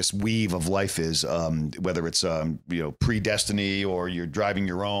whatever this weave of life is, whether it's predestiny or you're driving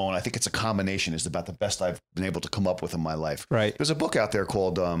your own, I think it's a combination is about the best I've been able to come up with in my life. Right. There's a book out there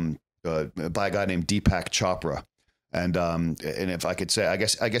called by a guy named Deepak Chopra, and if I could say, I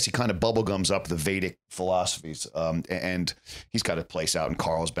guess he kind of bubblegums up the Vedic philosophies, and he's got a place out in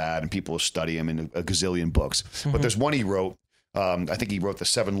Carlsbad, and people study him in a gazillion books. Mm-hmm. But there's one he wrote. I think he wrote the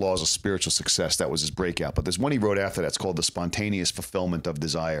 7 Laws of Spiritual Success. That was his breakout. But there's one he wrote after that's called The Spontaneous Fulfillment of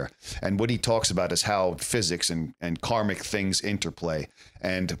Desire. And what he talks about is how physics and karmic things interplay.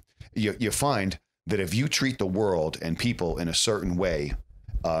 And you find that if you treat the world and people in a certain way,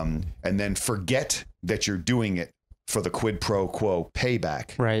 and then forget that you're doing it for the quid pro quo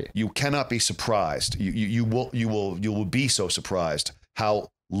payback, right, you cannot be surprised. You will be so surprised how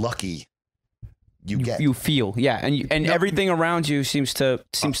lucky you feel, and everything around you seems to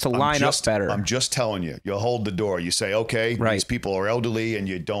line up better. I'm just telling you. You hold the door. You say, okay, these people are elderly, and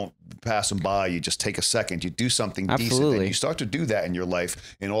you don't pass them by. You just take a second. You do something decent, and you start to do that in your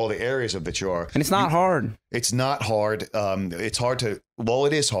life in all the areas of that you are. And it's not hard. It's not hard. It's hard to. Well,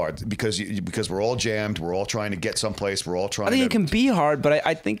 it is hard because we're all jammed. We're all trying to get someplace. We're all trying. I think it can be hard, but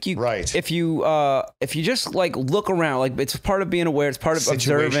I think you. Right. If you just look around, it's part of being aware. It's part of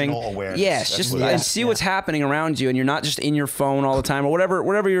observing. Awareness. Yes, and see what's happening around you, and you're not just in your phone all the time or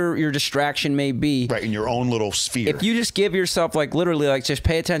whatever your distraction may be. Right, in your own little sphere. If you just give yourself literally just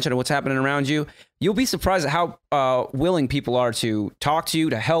pay attention to what's happening around you, you'll be surprised at how willing people are to talk to you,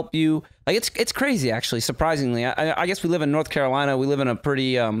 to help you. It's crazy, actually, surprisingly. I guess we live in North Carolina. We live in a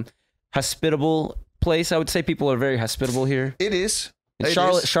pretty hospitable place. I would say people are very hospitable here. It is.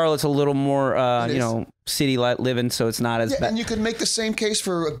 Charlotte's a little more, city living, so it's not as bad. And you could make the same case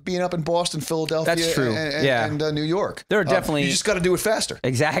for being up in Boston, Philadelphia, that's true. and New York. There are definitely. You just got to do it faster.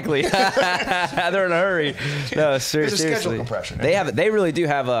 Exactly. They're in a hurry. No, seriously. There's a schedule compression. They really do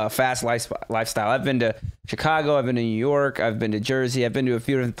have a fast lifestyle. I've been to Chicago. I've been to New York. I've been to Jersey. I've been to a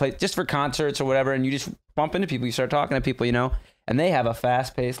few different places just for concerts or whatever. And you just bump into people. You start talking to people, and they have a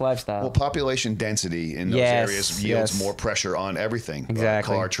fast-paced lifestyle. Well, population density in those areas yields more pressure on everything.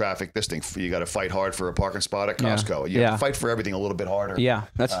 Exactly. Car, traffic, this thing. You got to fight hard for a parking spot at Costco. You have to fight for everything a little bit harder. Yeah,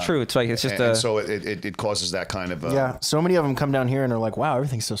 that's true. It's and so it causes that kind of... so many of them come down here and they're like, wow,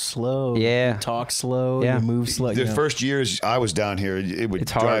 everything's so slow. Yeah. You talk slow. You move slow. The first years I was down here, it would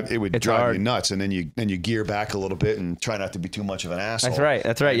drive you nuts. And then you gear back a little bit and try not to be too much of an asshole.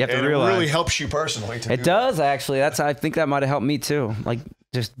 That's right. You have to realize. It really helps you personally. It does, actually. I think that might have helped me too.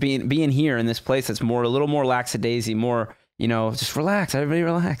 Just being here in this place that's a little more lackadaisy, more, just relax, everybody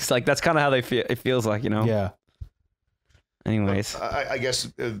relax. That's kind of how they feel. It feels like, Yeah. Anyways. I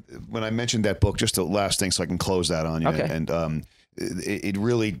guess when I mentioned that book, just the last thing so I can close that on you. Okay. And it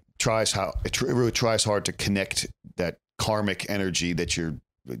really tries hard to connect that karmic energy that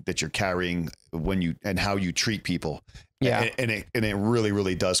you're carrying and how you treat people. Yeah. And it really,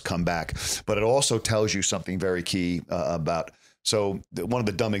 really does come back. But it also tells you something very key about. So one of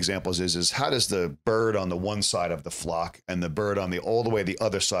the dumb examples is how does the bird on the one side of the flock and the bird on all the way the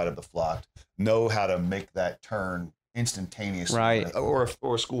other side of the flock know how to make that turn instantaneously, right? Or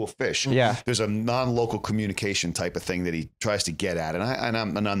a school of fish. Yeah, there's a non-local communication type of thing that he tries to get at, and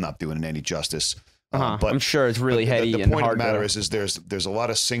I'm not doing it any justice. But I'm sure it's really heady the and point hard. The point of the matter is there's a lot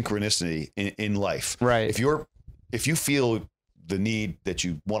of synchronicity in life. Right. If you feel the need that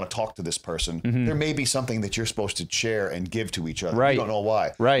you want to talk to this person, there may be something that you're supposed to share and give to each other. Right. You don't know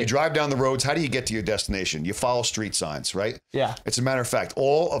why. Right. You drive down the roads. How do you get to your destination? You follow street signs, right? Yeah. It's a matter of fact,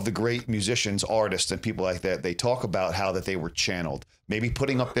 all of the great musicians, artists, and people like that, they talk about how that they were channeled, maybe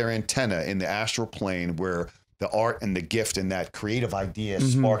putting up their antenna in the astral plane where the art and the gift and that creative idea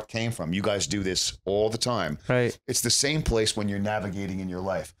spark came from. You guys do this all the time. Right. It's the same place when you're navigating in your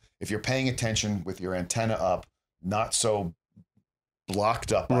life. If you're paying attention with your antenna up, not so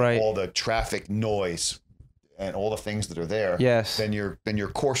blocked up by all the traffic noise and all the things that are there, then your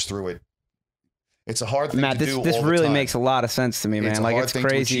course through it. It's a hard thing to do. This really makes a lot of sense to me, man. Like it's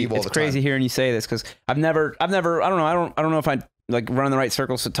crazy. It's crazy hearing you say this because I've never. I don't know if I like run in the right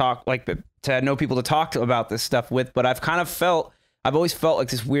circles to talk to know people to talk to about this stuff with. But I've always felt like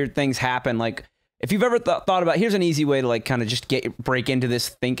this weird things happen. Like if you've ever thought about, here's an easy way to like kind of just break into this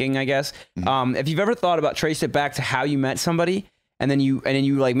thinking, I guess. If you've ever thought about trace it back to how you met somebody. And then you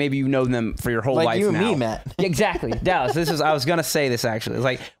like maybe you've known them for your whole life now. Like you and me, Matt. Exactly, Dallas. I was gonna say this actually. It's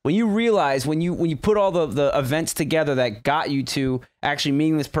like when you realize when you put all the events together that got you to actually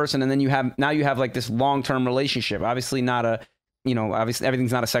meeting this person, and then you have like this long-term relationship. Obviously not a, obviously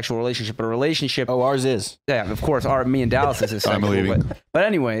everything's not a sexual relationship, but a relationship. Oh, ours is. Yeah, of course. Me and Dallas is a sexual. I'm leaving. But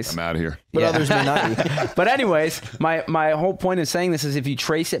anyways, I'm out of here. But others may not be. But anyways, my whole point in saying this is if you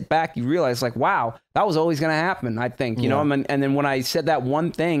trace it back, you realize like, wow, that was always going to happen. I think, you know, and then when I said that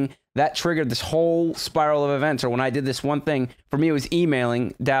one thing, that triggered this whole spiral of events. Or when I did this one thing, for me, it was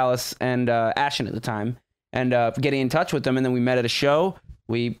emailing Dallas and Ashton at the time and getting in touch with them. And then we met at a show.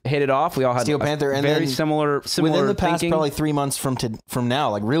 We hit it off. We all had Steel Panther, and very then similar within the past thinking. Probably 3 months from now,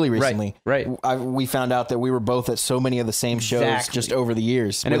 like really recently. Right. We found out that we were both at so many of the same shows just over the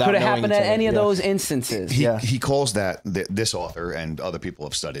years, and it could have happened at any of those instances. He calls this author, and other people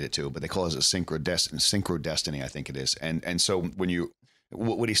have studied it too, but they call it synchro destiny. I think it is, and so when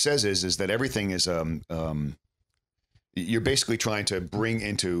what he says is that everything is you're basically trying to bring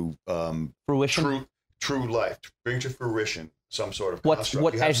into fruition, true life, bring to fruition some sort of what is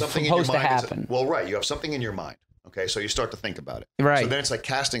supposed to happen. You have something in your mind. Okay, so you start to think about it. Right. So then it's like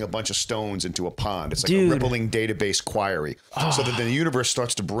casting a bunch of stones into a pond. It's like a rippling database query. So that the universe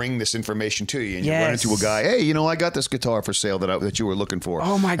starts to bring this information to you, and you run into a guy. Hey, I got this guitar for sale that you were looking for.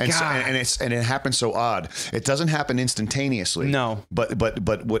 Oh my god! So, and it happens so odd. It doesn't happen instantaneously. No. But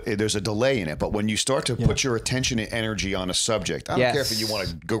there's a delay in it. But when you start to put your attention and energy on a subject, I don't care if you want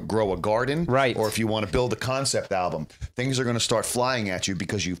to grow a garden, right, or if you want to build a concept album, things are going to start flying at you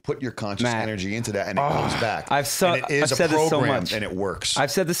because you've put your conscious energy into that, and it comes back. And it is a program, and it works. I've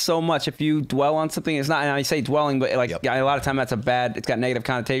said this so much. If you dwell on something, it's not, and I say dwelling, but like a lot of time that's it's got negative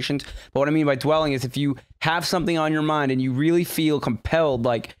connotations. But what I mean by dwelling is if you have something on your mind and you really feel compelled,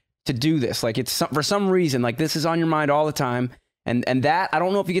 like to do this, like it's for some reason, like this is on your mind all the time, and that I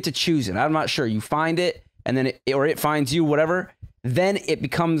don't know if you get to choose it. I'm not sure. You find it, and then it finds you, whatever. Then it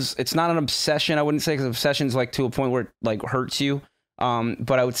becomes. It's not an obsession. I wouldn't say, because obsession's like to a point where it like hurts you.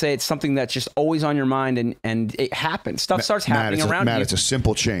 But I would say it's something that's just always on your mind, and it happens. Stuff starts happening around you. It's a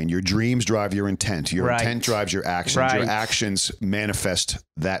simple chain. Your dreams drive your intent. Your intent drives your actions. Your actions manifest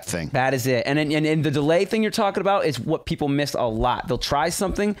that thing. That is it. And the delay thing you're talking about is what people miss a lot. They'll try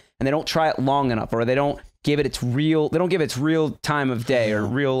something and they don't try it long enough, or they don't give it its real. They don't give it its real time of day or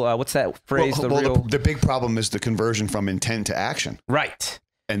real. What's that phrase? The big problem is the conversion from intent to action. Right.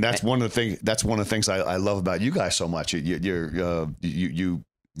 And that's one of the things. That's one of the things I love about you guys so much. You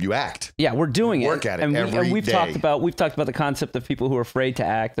act. Yeah, we're doing Work at it every and we've day. talked about the concept of people who are afraid to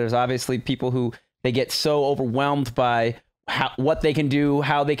act. There's obviously people who they get so overwhelmed by what they can do,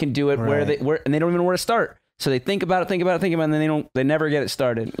 how they can do it, where and they don't even know where to start. So they think about it, and then they never get it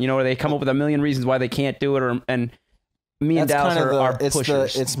started. Or they come up with a million reasons why they can't do it. And me and Dallas are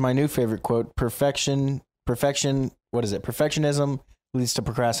pushers. It's my new favorite quote: perfection. What is it? Perfectionism leads to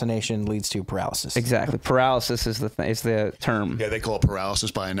procrastination, leads to paralysis. Exactly. Paralysis is the term. Yeah, they call it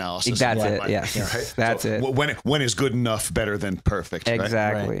paralysis by analysis. That's it. Yes. Right? That's it. When is good enough better than perfect?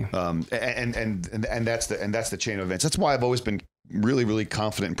 Exactly. Right? And that's the chain of events. That's why I've always been really, really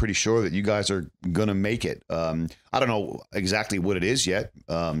confident and pretty sure that you guys are gonna make it. I don't know exactly what it is yet.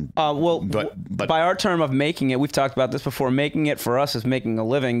 But by our term of making it, we've talked about this before. Making it for us is making a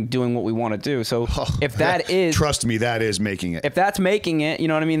living doing what we want to do. So if that is, trust me, that is making it. If that's making it, you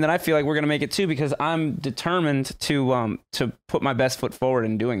know what I mean, then I feel like we're gonna make it too, because I'm determined to put my best foot forward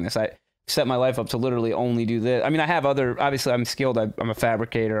in doing this. I set my life up to literally only do this. I mean, I have obviously I'm skilled. I'm a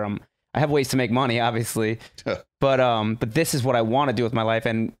fabricator. I have ways to make money, obviously, but this is what I want to do with my life,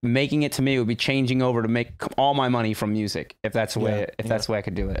 and making it to me would be changing over to make all my money from music, if that's the way that's the way I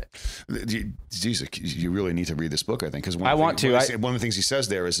could do it. Jesus, you really need to read this book, I think, because one of the things he says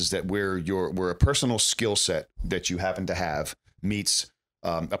there is that where a personal skill set that you happen to have meets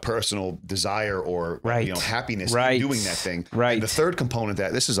a personal desire or happiness in doing that thing. Right. And the third component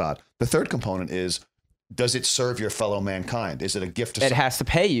this is odd. The third component is does it serve your fellow mankind? Is it a gift to It has to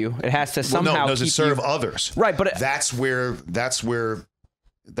pay you. It has to somehow. No, does it serve others? Right, but that's where the rubber meets the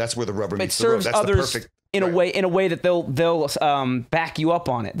road. It serves That's others the perfect, in a way that they'll back you up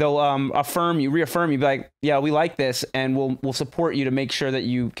on it. They'll reaffirm you, be like, yeah, we like this, and we'll support you to make sure that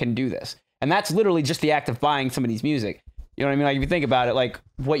you can do this. And that's literally just the act of buying somebody's music. You know what I mean? Like if you think about it, like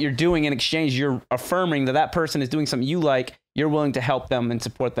what you're doing in exchange, you're affirming that person is doing something you like. You're willing to help them and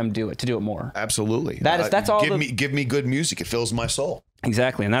support them to do it more. Absolutely. That's all. Give me good music. It fills my soul.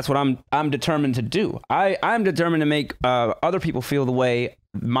 Exactly, and that's what I'm determined to do. I'm determined to make other people feel the way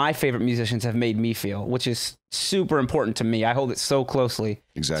my favorite musicians have made me feel, which is super important to me. I hold it so closely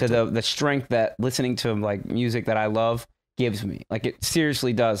to the strength that listening to like music that I love gives me. Like it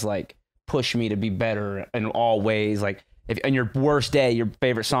seriously does like push me to be better in all ways. Like if on your worst day, your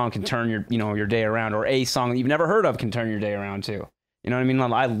favorite song can turn your day around, or a song that you've never heard of can turn your day around too. You know what I mean?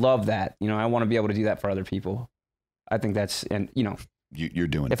 I love that. You know, I want to be able to do that for other people. I think that's, and you know, you're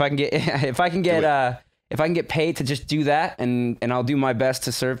doing it. If I can get paid to just do that, and I'll do my best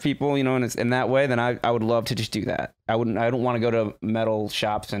to serve people, you know, and it's in that way, then I would love to just do that. I don't want to go to metal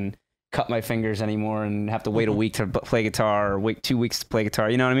shops and cut my fingers anymore and have to wait a week to play guitar or wait 2 weeks to play guitar.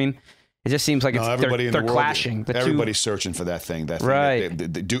 You know what I mean? It just seems like they're clashing. Everybody's searching for that thing. Right.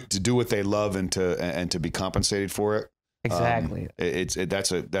 They do what they love and to be compensated for it. Exactly.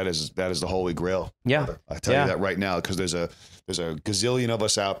 That is the holy grail. Yeah. I tell you that right now, because there's a gazillion of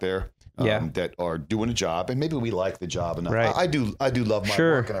us out there that are doing a job, and maybe we like the job enough. Right. I do love my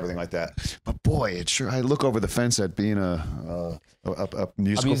work and everything like that. But boy, I look over the fence at being a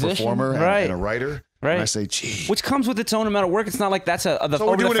musical performer and a writer. Right. And I say, gee. Which comes with its own amount of work. It's not like that's so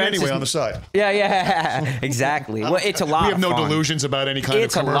we're doing it anyway on the side. Yeah, exactly. Well, it's a lot. We have of no fun. delusions about any kind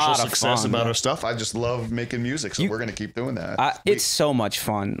of commercial success about our our stuff. I just love making music, so we're going to keep doing that. It's so much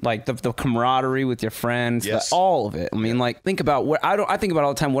fun. Like the camaraderie with your friends, all of it. I mean, like think about what I think about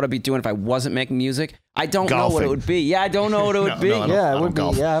all the time. What I'd be doing if I wasn't making music. I don't know what it would be. Yeah, I don't know what it would be. Yeah, it would be.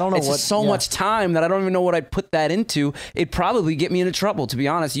 Yeah, I don't know it's what. It's so much time that I don't even know what I'd put that into. It'd probably get me into trouble, to be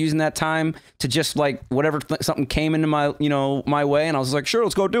honest. Using that time to just like whatever something came into my way, and I was like, sure,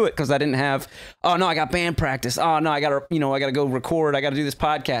 let's go do it, because I didn't have. Oh no, I got band practice. Oh no, I gotta go record. I gotta do this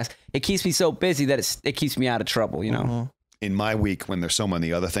podcast. It keeps me so busy that it keeps me out of trouble. You know. Mm-hmm. In my week, when there's so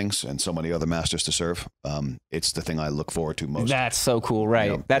many other things and so many other masters to serve, it's the thing I look forward to most. That's so cool,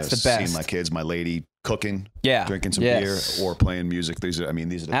 right? You know, that's the best. Seeing my kids, my lady cooking, drinking some beer, or playing music. These are the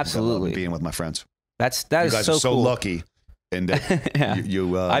things I love, being with my friends. That you is guys so are so cool. lucky. And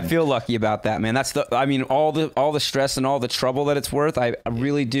you I feel lucky about that, man. All the stress and all the trouble that it's worth. I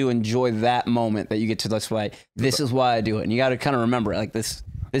really do enjoy that moment that you get to display. This is why I do it, and you got to kind of remember it, like this.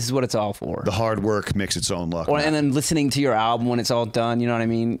 This is what it's all for. The hard work makes its own luck. And then listening to your album when it's all done, you know what I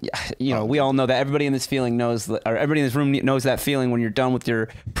mean? You know, we all know that everybody in this feeling knows, or everybody in this room knows that feeling when you're done with your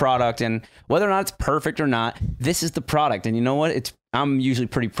product, and whether or not it's perfect or not, this is the product. And you know what? I'm usually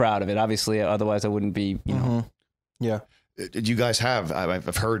pretty proud of it. Obviously, otherwise I wouldn't be, you know. Yeah. You guys have,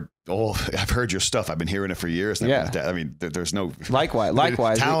 I've heard your stuff. I've been hearing it for years. Yeah. I mean, there's no.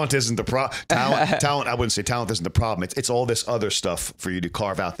 Likewise. Talent isn't the problem. Talent. I wouldn't say talent isn't the problem. It's all this other stuff for you to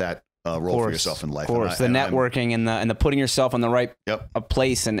carve out that role for yourself in life. Of course, the networking and the putting yourself in the right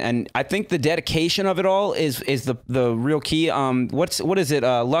place, and I think the dedication of it all is the real key. What is it?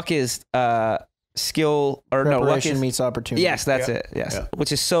 Luck is skill, or no, luck is meets opportunity. Yes, that's it. Yes,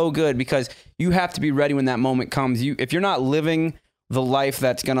 which is so good, because you have to be ready when that moment comes. If you're not living the life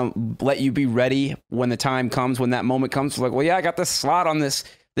that's gonna let you be ready when the time comes, when that moment comes, like, well, yeah, I got this slot on this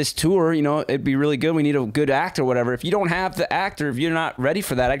tour, you know, it'd be really good. We need a good act or whatever. If you don't have the actor, if you're not ready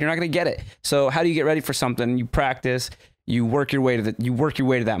for that act, you're not gonna get it. So how do you get ready for something? You practice. You work your way to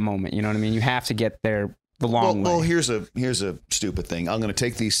that moment. You know what I mean? You have to get there the long way. Well, here's a stupid thing. I'm going to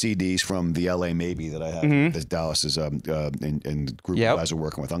take these CDs from the LA Maybe that I have. This Dallas is and group you guys are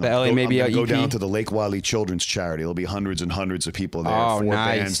working with. I'm going to go down to the Lake Wiley Children's Charity. There'll be hundreds and hundreds of people there. Oh, 4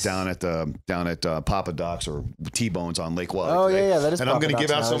 nice. bands down at Papa Doc's or T-Bones on Lake Wiley. Oh today. yeah, that is. And I'm going to give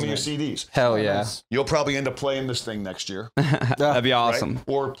out some of your CDs. Hell yeah! You'll probably end up playing this thing next year. That'd be awesome. Right?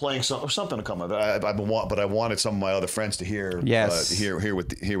 Or playing something to come up. But I wanted some of my other friends to hear. Yes. Hear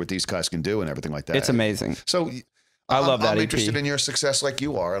what these guys can do and everything like that. It's amazing. So. I love that. I'm interested in your success like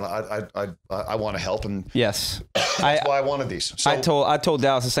you are, and I want to help. And yes, that's why I wanted these. So, I told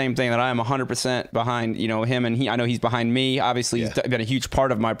Dallas the same thing, that I am 100% behind him, and I know he's behind me. Obviously, he's been a huge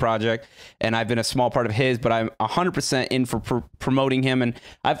part of my project, and I've been a small part of his. But I'm 100% in for promoting him. And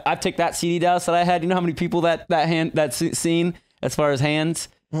I've taken that CD, Dallas, that I had. You know how many people that seen as far as hands.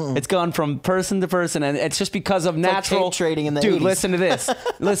 It's gone from person to person, and it's just because of natural tape trading in the Dude, 80s. listen to this.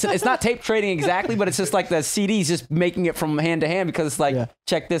 Listen, it's not tape trading exactly, but it's just like the CDs just making it from hand to hand because it's like,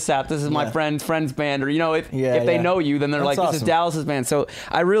 check this out. This is my friend's band, or if they know you, then they're That's like, this is Dallas's band. So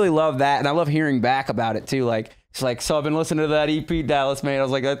I really love that, and I love hearing back about it too. Like. It's like, so I've been listening to that EP Dallas made. I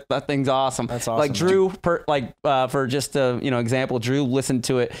was like, that thing's awesome. That's awesome. Like Drew, for just a example, Drew listened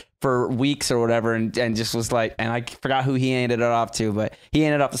to it for weeks or whatever, and just was like, and I forgot who he handed it off to, but he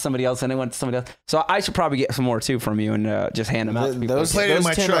handed it off to somebody else, and it went to somebody else. So I should probably get some more too from you and just hand them out to people. Those played it in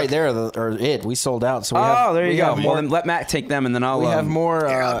my 10 truck. right there are it. We sold out. So there you go. More, Well, then let Matt take them, and then I'll. we have more.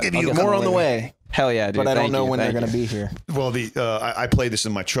 I'll give you more one on the way. Hell yeah, dude. But I don't Thank know you. when they're Thank going to you. be here. Well, I played this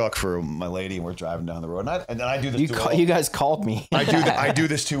in my truck for my lady, and we're driving down the road, and then I do this. You guys called me. I do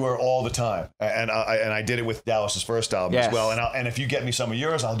this to her all the time, and I did it with Dallas's first album as well. And if you get me some of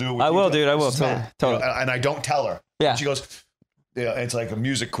yours, I'll do it with you. I will, too. dude. I will. Totally. And I don't tell her. Yeah. And she goes. It's like a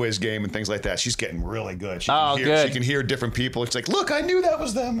music quiz game and things like that. She's getting really good. She can hear different people. It's like, look, I knew that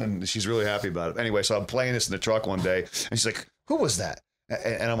was them, and she's really happy about it. Anyway, so I'm playing this in the truck one day, and she's like, "Who was that?"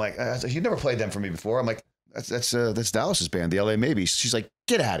 And I'm like, "You never played them for me before." I'm like, That's Dallas's band, the LA Maybe. She's like,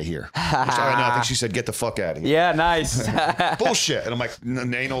 get out of here. I think she said, get the fuck out of here. Yeah, nice. Bullshit. And I'm like,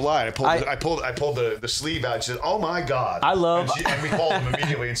 ain't no lie. I pulled the sleeve out. She said, oh my God. I love. And we called him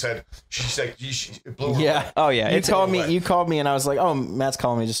immediately and said, it blew her away. Oh yeah. You called me and I was like, oh, Matt's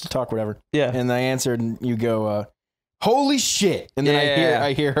calling me just to talk, whatever. Yeah. And I answered and you go, holy shit. And then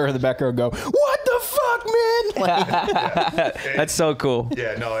I hear her in the back row go, what the fuck, man? Like, that's so cool.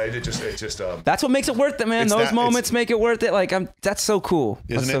 Yeah, no, it just that's what makes it worth it, man. Those moments make it worth it. Like that's so cool.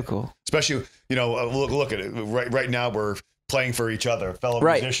 That's so cool. Especially, look at it. Right now we're playing for each other, fellow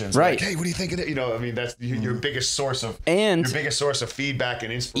musicians. Right. Like, hey, what do you think of it? I mean, that's your biggest source of feedback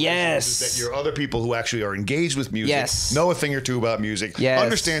and inspiration. Yes. Is that you're other people who actually are engaged with music, know a thing or two about music,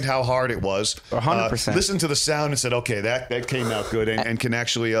 understand how hard it was, 100%. Listen to the sound and said, okay, that came out good, and can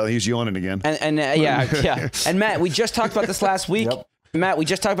actually he's yawning again. And And Matt, we just talked about this last week. Yep. Matt, we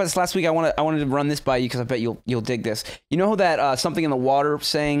just talked about this last week. I wanted to run this by you because I bet you'll dig this. You know that Something in the Water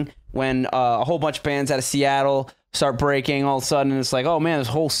saying when a whole bunch of bands out of Seattle start breaking, all of a sudden it's like, oh man, this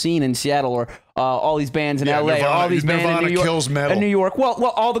whole scene in Seattle, or all these bands in LA, Nirvana, all these bands in New York, kills metal. New York.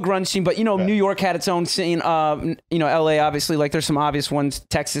 Well, all the grunge scene, but New York had its own scene. LA obviously, like there's some obvious ones.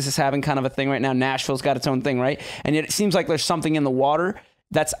 Texas is having kind of a thing right now. Nashville's got its own thing, right? And yet it seems like there's something in the water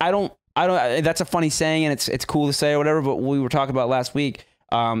that's I don't. That's a funny saying, and it's cool to say or whatever. But we were talking about last week.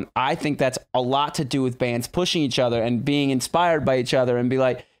 I think that's a lot to do with bands pushing each other and being inspired by each other and be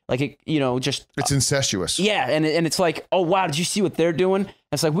like just it's incestuous. Yeah, and it's like, oh wow, did you see what they're doing?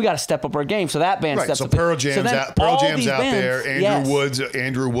 And it's like we got to step up our game. So that band steps up. up. Pearl Jam's out there.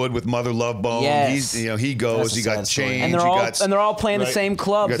 Andrew Wood with Mother Love Bone. Yes. He goes. He got Change. And they're all playing the same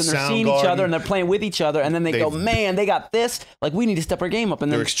clubs, and they're seeing each other, and they're playing with each other, and then they go, man, they got this. Like we need to step our game up. And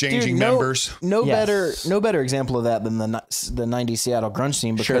they're exchanging members. No better example of that than the '90s Seattle grunge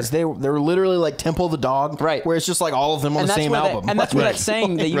scene, because they were literally like Temple of the Dog, right? Where it's just like all of them on the same album. And that's what that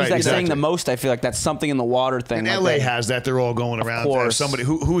saying they use that saying the most. I feel like that's Something in the Water thing. And LA has that. They're all going around. Somebody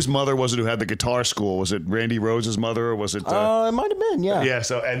whose mother was it who had the guitar school? Was it Randy Rhoads' mother, or was it? It might have been, yeah. Yeah.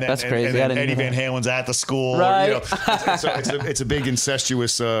 So and then that's crazy. And then Eddie Van Halen's at the school, right? It's a big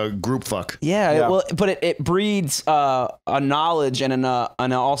incestuous group fuck. Yeah. Well, but it breeds a knowledge and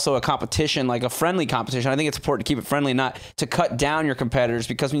also a competition, like a friendly competition. I think it's important to keep it friendly, not to cut down your competitors,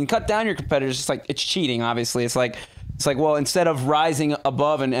 because when you cut down your competitors, it's cheating. Obviously, it's like, well, instead of rising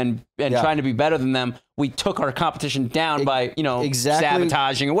above and trying to be better than them, we took our competition down by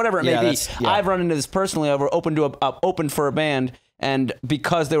sabotaging or whatever it may be. I've run into this personally. I opened for a band, and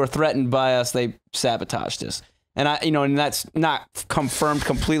because they were threatened by us, they sabotaged us. And and that's not confirmed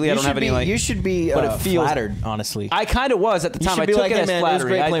completely. I don't have any You should be but it feels, flattered, honestly. I kind of was at the time. I took it as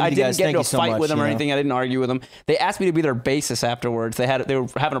flattery. I didn't get into a fight with them or anything. I didn't argue with them. They asked me to be their bassist afterwards. They were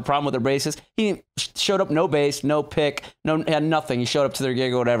having a problem with their bassist. He showed up, no bass, no pick, had nothing. He showed up to their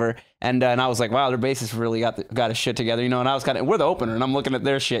gig or whatever. And I was like, wow, their bassist really got his shit together, And I was we're the opener, and I'm looking at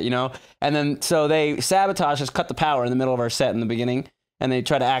their shit, And then so they sabotaged us, cut the power in the middle of our set in the beginning. And they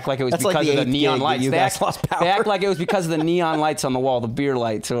try to act like it was because of the neon lights. They act like it was because of the neon lights on the wall, the beer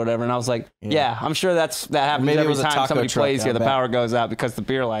lights or whatever. And I was like, yeah I'm sure that happens every time somebody plays here. The power goes out because the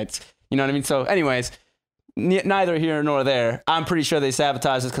beer lights. You know what I mean? So anyways, neither here nor there. I'm pretty sure they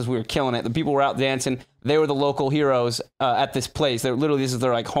sabotaged us because we were killing it. The people were out dancing. They were the local heroes at this place. This is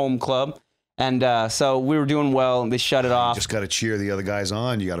their home club. And so we were doing well, and they shut it off. You just got to cheer the other guys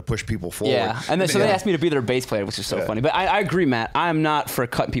on. You got to push people forward. Yeah, and then, so they asked me to be their bass player, which is so funny. But I agree, Matt. I'm not for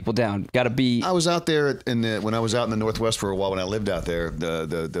cutting people down. Got to be. I was out there when I was out in the Northwest for a while. When I lived out there,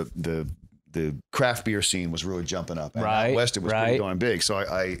 the craft beer scene was really jumping up. And out west, it was pretty darn big. So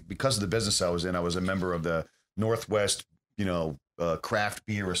I because of the business I was in, I was a member of the Northwest, Craft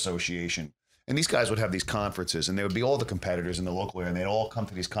Beer Association. And these guys would have these conferences, and there would be all the competitors in the local area, and they'd all come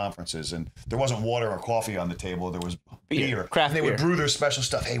to these conferences. And there wasn't water or coffee on the table; there was beer. Craft and they beer. would brew their special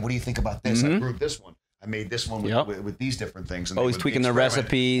stuff. Hey, what do you think about this? I brewed this one. I made this one with these different things. And always tweaking their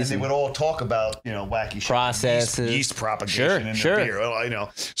recipes. And they would all talk about wacky shit, processes, yeast propagation in the beer.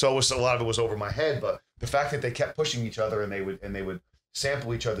 So a lot of it was over my head. But the fact that they kept pushing each other, and they would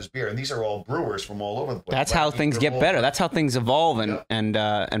sample each other's beer, and these are all brewers from all over the place. That's how things get better. That's how things evolve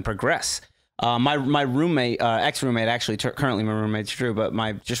and progress. My roommate, ex-roommate, actually currently my roommate's Drew, but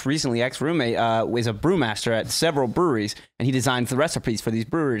my just recently ex-roommate was a brewmaster at several breweries, and he designs the recipes for these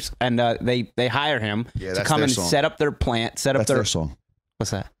brewers, and they hire him to come and set up their plant, That's their song. What's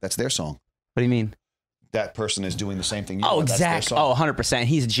that? That's their song. What do you mean? That person is doing the same thing. Exactly. 100%.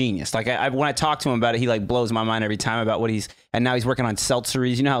 He's a genius. Like when I talk to him about it, he blows my mind every time about and now he's working on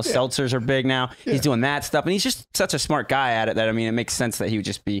seltzeries. You know how seltzers are big now? Yeah. He's doing that stuff, and he's just such a smart guy at it that, it makes sense that he would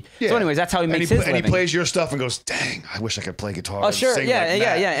just be. Yeah. So anyways, that's how he makes his living. And he plays your stuff and goes, dang, I wish I could play guitar. Oh, sure. Yeah.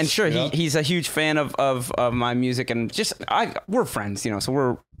 And sure, he's a huge fan of my music, and we're friends,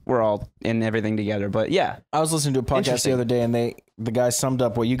 so we're all in everything together. But yeah. I was listening to a podcast the other day, and the guy summed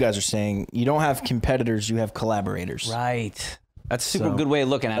up what you guys are saying. You don't have competitors, you have collaborators. Right. That's a super good way of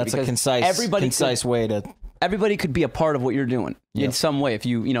looking at it. That's a concise way to. Everybody could be a part of what you're doing in some way. If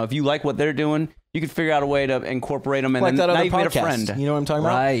you like what they're doing, you could figure out a way to incorporate them, and like then that now other you've made a podcast. friend. You know what I'm talking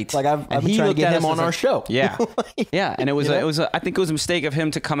about? Right. Like I've been trying to get him on our show. Yeah. Yeah. And I think it was a mistake of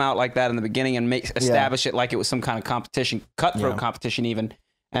him to come out like that in the beginning and establish it like it was some kind of competition, cutthroat competition even.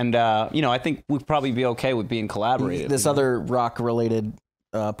 And, I think we'd probably be okay with being collaborative. This other rock-related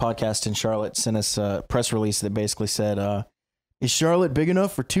podcast in Charlotte sent us a press release that basically said, is Charlotte big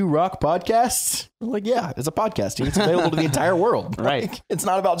enough for 2 rock podcasts? We're like, yeah, it's a podcast, dude. It's available to the entire world. Right. It's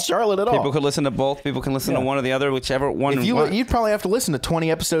not about Charlotte at all. People could listen to both. People can listen to one or the other, whichever one. You'd probably have to listen to 20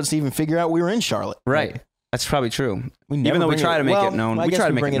 episodes to even figure out we were in Charlotte. Right. That's probably true. Even though we try to make it known. We try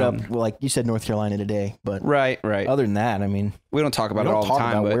to make it up. Like you said, North Carolina today. But right. Other than that, we don't talk about it all the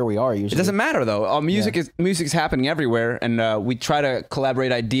time. About where we are usually. It doesn't matter though. Music's happening everywhere, and we try to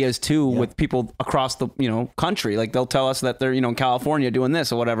collaborate ideas too with people across the country. Like they'll tell us that they're in California doing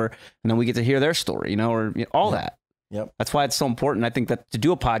this or whatever, and then we get to hear their story, or all that. Yep. That's why it's so important. I think that to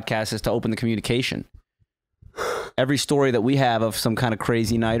do a podcast is to open the communication. Every story that we have of some kind of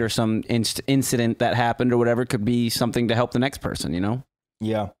crazy night or some incident that happened or whatever could be something to help the next person,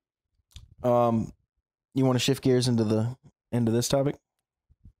 Yeah. You want to shift gears into this topic?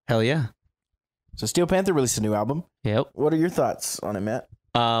 Hell yeah. So Steel Panther released a new album. Yep. What are your thoughts on it, Matt?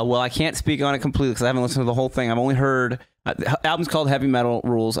 Well, I can't speak on it completely because I haven't listened to the whole thing. I've only heard the album's called Heavy Metal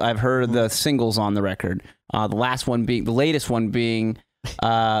Rules. I've heard the singles on the record. The latest one being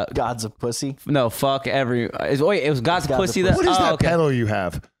God's a Pussy. No, fuck every. It was God's a Pussy. What is that pedal you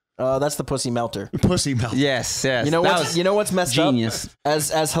have? That's the Pussy Melter. Pussy Melter. Yes. You know what's messed genius. up?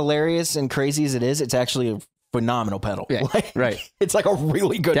 As hilarious and crazy as it is, it's actually a phenomenal pedal. Yeah, right. It's like a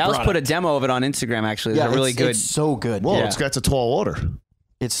really good Dallas product. put a demo of it on Instagram, actually. It's really good. It's so good. Whoa, it's got a tall order.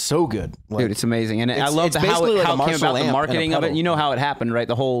 It's so good. Dude, it's amazing. And I love how it came about, the marketing of it. You know how it happened, right?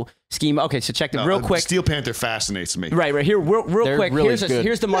 The whole scheme. Okay, so check it real quick. Steel Panther fascinates me. Right here, real quick. Really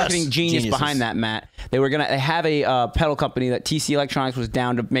here's the marketing genius behind that, Matt. They have a pedal company that TC Electronics was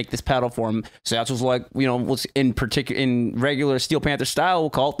down to make this pedal for them. So that's what's like, was in regular Steel Panther style,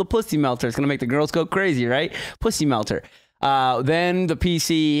 we'll call it the Pussy Melter. It's gonna make the girls go crazy, right? Pussy Melter. Then the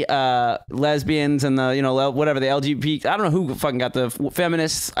PC lesbians and the whatever, the LGBT, I don't know who fucking got the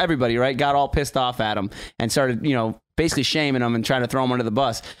feminists, everybody, right, got all pissed off at them and started basically shaming them and trying to throw them under the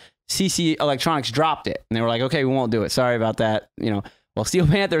bus. CC Electronics dropped it and they were like, okay, we won't do it, sorry about that. Well, Steel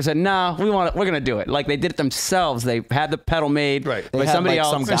Panther said, no, we're gonna do it. Like they did it themselves. They had the pedal made by somebody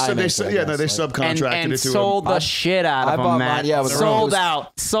else. They subcontracted and it to sold the shit out of them, Matt. It was sold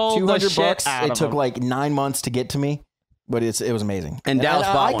out. Sold the shit out of them. It took like 9 months to get to me. But it was amazing. And Dallas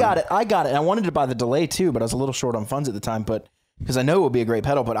bought one. I got it. I wanted to buy the delay too, but I was a little short on funds at the time. But because I know it would be a great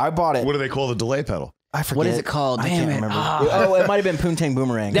pedal, but I bought it. What do they call the delay pedal? I forget. What is it called? I can't remember. It might have been Poontang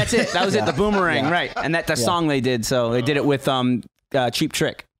Boomerang. That's it. That was it. The Boomerang, right? And that's the song they did. So they did it with Cheap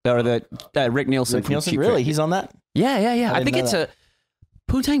Trick or the Rick Nielsen. Rick Nielsen, really? He's on that? Yeah. I think it's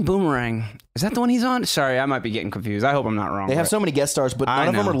Poontang Boomerang. Is that the one he's on? Sorry, I might be getting confused. I hope I'm not wrong. They have so many guest stars, but none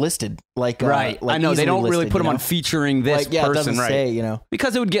of them are listed. Like right. Like I know they don't really put them on featuring this like, yeah, person, it doesn't right? say,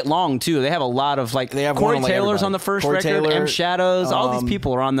 because it would get long too. They have a lot of like they have Corey one on, like, Taylor's on the first Corey record, Taylor, M Shadows, all these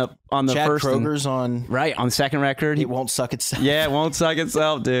people are on the Chad first. Kroger's on on the second record. It Won't Suck Itself. Yeah, it won't suck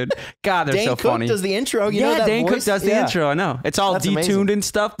itself, dude. God, they're Dane so Cook funny. Does the intro? You know that Dane voice? Cook does the intro. I know it's all That's detuned amazing. and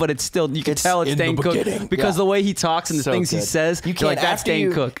stuff, but it's still you can tell it's Dane Cook because the way he talks and the things he says. You can't, like that's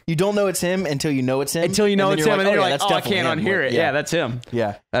Dane Cook. You don't know it's him until you know it's him. Until you know it's him, and then you're like, oh, I can't unhear it. Yeah. Yeah, that's him.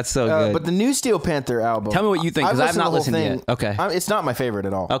 Yeah, that's so good. But the new Steel Panther album. Tell me what you think, because I've not listened yet. Okay, it's not my favorite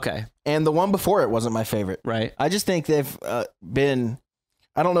at all. Okay, and the one before it wasn't my favorite. Right. I just think they've been.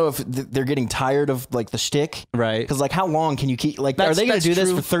 I don't know if they're getting tired of like the shtick, right? Because like, how long can you keep? Like, are they going to do this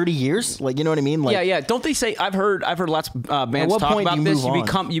for 30 years? Like, you know what I mean? Like, yeah. Don't they say? I've heard lots of bands talk about this.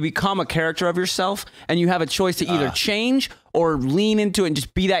 You become a character of yourself, and you have a choice to either change or lean into it and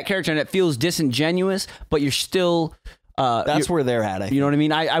just be that character, and it feels disingenuous, but you're still. That's where they're at. You know what I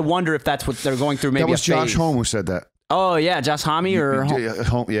mean? I wonder if that's what they're going through. Maybe that was Josh Homme who said that. Oh yeah, Josh Homme or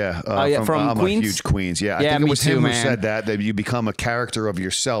from Queens? I'm a huge Queens. Yeah, I think it was him who said that you become a character of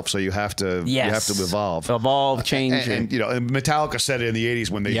yourself, so you have to evolve, change, and Metallica said it in the '80s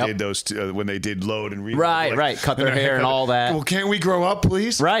when they did those when they did Load and Reload. Right, cut their hair and all that. Well, can't we grow up,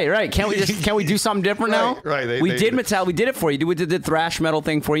 please? Right. Can't we do something different now? Right. We did Metallica. We did it for you. We did the thrash metal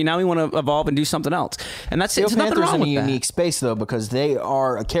thing for you. Now we want to evolve and do something else. And that's it's nothing wrong with that. in a unique space though, because they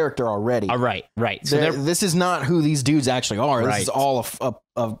are a character already. Right. So this is not who these dudes actually are. This is all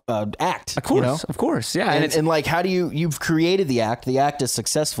a act. Of course, yeah. And like, how do you've created the act? The act is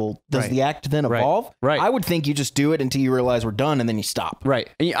successful. Does the act then evolve? Right. I would think you just do it until you realize we're done, and then you stop. Right.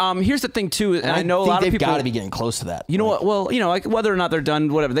 Here's the thing too, and I know a lot of people got to be getting close to that. You know what? Well, like whether or not they're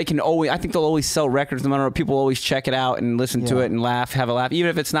done, whatever they can always. I think they'll always sell records no matter what. People always check it out and listen to it and have a laugh,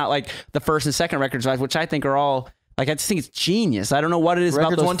 even if it's not like the first and second records, which I think are all. Like, I just think it's genius. I don't know what it is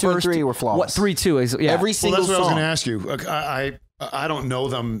Records about those 1, 2, and 3 were flawless. What 3, 2 is? Yeah, every single that's what song. I was going to ask you. I don't know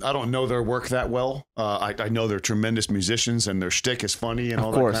them. I don't know their work that well. I know they're tremendous musicians, and their shtick is funny and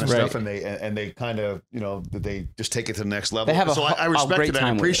all that kind of stuff. And they kind of they just take it to the next level. They have I respect it. I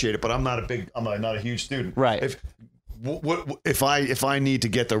appreciate it. But I'm not a huge student. Right. If I need to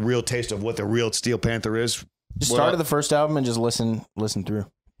get the real taste of what the real Steel Panther is, just start at the first album and just listen through.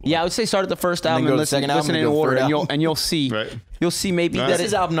 Yeah, I would say start at the first album and listen in order, and you'll see. Right. You'll see maybe that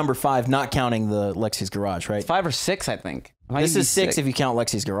is album number 5, not counting the Lexi's Garage, right? 5 or 6, I think. This is 6 if you count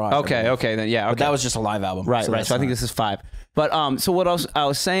Lexi's Garage. Okay, then yeah. Okay. But that was just a live album, right? So I think this is 5. But so what else I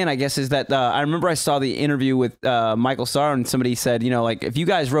was saying, I guess, is that I remember I saw the interview with Michael Starr, and somebody said, like if you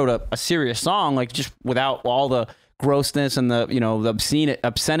guys wrote a serious song, like just without all the grossness and the the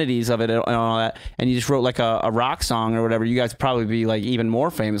obscenities of it and all that, and you just wrote like a rock song or whatever, you guys would probably be like even more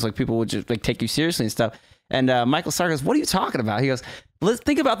famous. Like people would just like take you seriously and stuff. And Michael Starr goes, "What are you talking about?" He goes, "Let's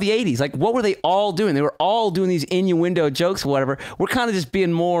think about the '80s. Like, what were they all doing? They were all doing these innuendo jokes, or whatever. We're kind of just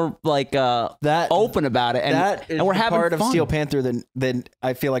being more like open about it, and we're having part fun. of Steel Panther than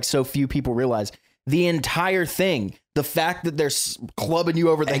I feel like so few people realize. The entire thing, the fact that they're clubbing you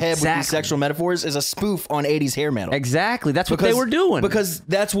over the head with these sexual metaphors, is a spoof on '80s hair metal. Exactly, that's what they were doing. Because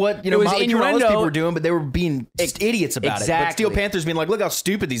that's what Molly Crue and all those people were doing, but they were being idiots about it. But Steel Panther's being like, look how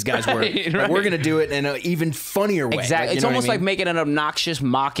stupid these guys were. Right. Like, we're gonna do it in an even funnier way. Exactly, like, it's almost like making an obnoxious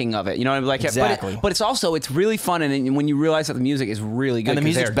mocking of it. You know what I mean? Like, exactly. But it's really fun, and when you realize that the music is really good, and the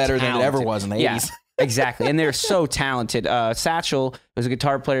music's better than it ever was in the '80s. Exactly, and they're so talented. Satchel was a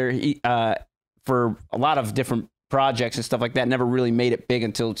guitar player. For a lot of different projects and stuff like that, never really made it big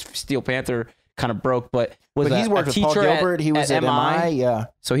until Steel Panther kind of broke. But he's worked with Paul Gilbert. He was at MI. Yeah.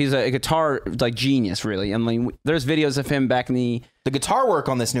 So he's a guitar like genius, really. And like, there's videos of him back in the guitar work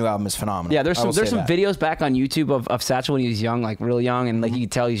on this new album is phenomenal. Yeah, there's some videos back on YouTube of Satchel when he was young, like really young, and like you can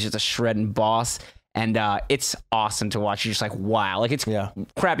tell he's just a shredding boss. And it's awesome to watch. You're just like, wow, like it's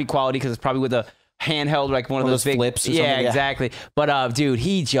crappy quality because it's probably with a handheld, like one of those big flips or something. Yeah, exactly. But dude,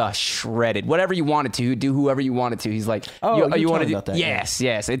 he just shredded whatever you wanted to do, whoever you wanted to. He's like, you want to do that?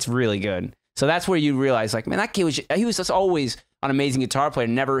 Yes, it's really good. So that's where you realize, like, man, that kid he was just always an amazing guitar player.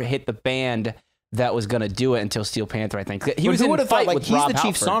 Never hit the band that was gonna do it until Steel Panther. I think he was. Who would have thought? Like, he's the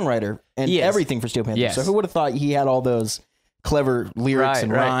chief songwriter and everything for Steel Panther. Yes. So who would have thought he had all those clever lyrics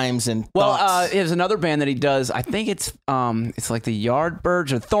and rhymes and thoughts. There's another band that he does. I think it's like the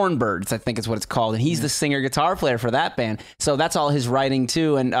Yardbirds or Thornbirds, I think is what it's called, and he's the singer guitar player for that band. So that's all his writing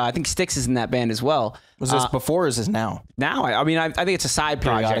too, and I think Styx is in that band as well. Was this before or is this now? Now, I think it's a side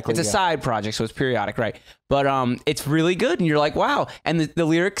project. It's a side project, so it's periodic, right? But it's really good, and you're like, wow. And the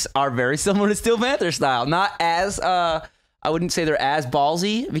lyrics are very similar to Steel Panther style, not as I wouldn't say they're as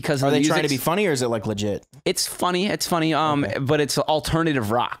ballsy because are they trying to be funny or is it like legit? It's funny. It's funny. But it's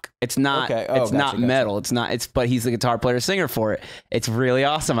alternative rock. It's not. Okay. Oh, it's not metal. It's not. It's but he's the guitar player singer for it. It's really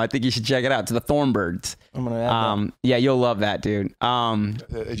awesome. I think you should check it out. It's the Thornbirds. I'm gonna add that. Yeah, you'll love that, dude.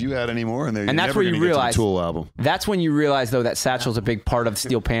 If you had any more, and that's where you realize Tool album. That's when you realize though that Satchel's a big part of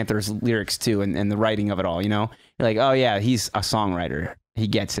Steel Panther's lyrics too, and the writing of it all. You know, you're like, oh yeah, he's a songwriter. He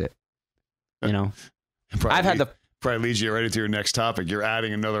gets it. You know, Probably leads you right into your next topic. You're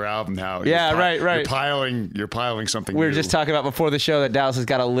adding another album now. Yeah, right. You're piling something. We were new. just talking about before the show that Dallas has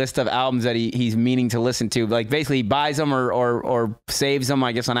got a list of albums that he's meaning to listen to. Like basically, he buys them or saves them,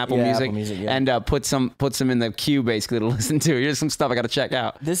 I guess, on Apple Music, and puts them in the queue basically to listen to. Here's some stuff I got to check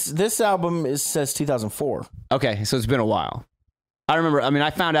out. This album says 2004. Okay, so it's been a while. I remember. I mean,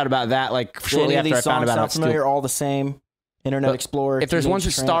 I found out about that like shortly after I found about it. Familiar, all the same. Internet Explorer. If there's ones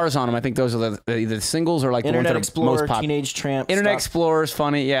with stars on them, I think those are either the singles or like Internet the ones that Explorer, are most popular. Teenage Tramp. Internet Explorer is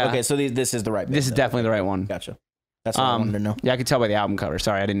funny. Yeah. Okay, so this is the right. This is definitely the right one. Gotcha. That's what I wanted to know. Yeah, I could tell by the album cover.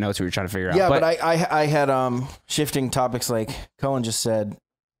 Sorry, I didn't know what you were trying to figure out. Yeah, but I had shifting topics like Cullen just said.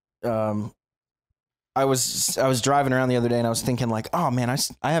 I was driving around the other day and I was thinking like, oh man,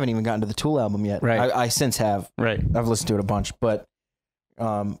 I haven't even gotten to the Tool album yet. Right. I since have. Right. I've listened to it a bunch, but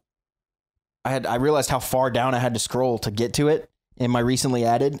I realized how far down I had to scroll to get to it in my recently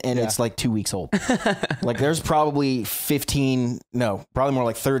added, and it's like 2 weeks old. Like there's probably probably more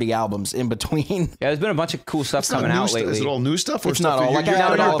like 30 albums in between. Yeah, there's been a bunch of cool stuff coming out lately. Is it all new stuff? Or it's stuff not all. Like I've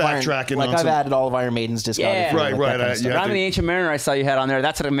added all of Iron Maiden's discography. Yeah, right. Rhyme of the Ancient Mariner I saw you had on there.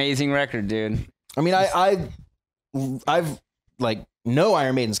 That's an amazing record, dude. I mean, I've like know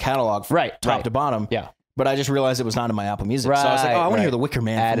Iron Maiden's catalog top to bottom. Yeah. But I just realized it was not in my Apple Music. So I was like, I want to hear the Wicker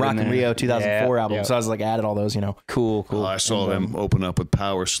Man from Rock in Rio 2004 album. Yeah. So I was like, added all those, Cool. I saw them open up with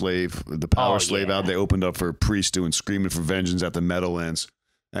Power Slave. The Power Slave album. They opened up for Priest doing Screaming for Vengeance at the Meadowlands.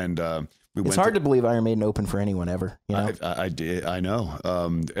 And it's hard to believe Iron Maiden opened for anyone ever. I did. I know.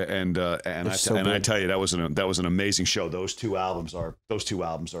 And I tell you, that was an amazing show. Those two albums are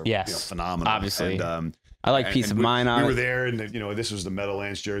phenomenal. Obviously. And, I like Peace of Mind on it. We were there, and this was the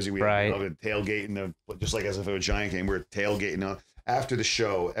Meadowlands jersey. We had tailgating, just like as if it was a Giant game. We were tailgating. After the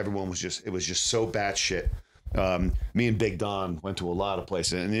show, everyone was just so batshit. Me and Big Don went to a lot of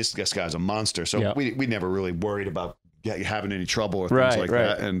places, and this guy's a monster. So we never really worried about having any trouble or things like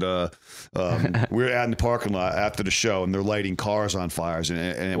that. And we were out in the parking lot after the show, and they're lighting cars on fires, and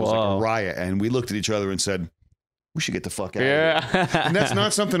it was like a riot. And we looked at each other and said, we should get the fuck out of here. And that's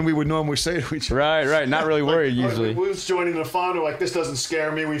not something we would normally say to each other. Right. Not really worried usually. We was joining the fun. Like, this doesn't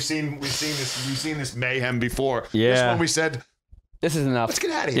scare me. We've seen this mayhem before. Yeah. This one we said, this is enough. Let's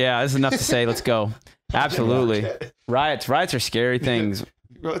get out of here. Yeah, this is enough to say, let's go. Absolutely. Riots are scary things.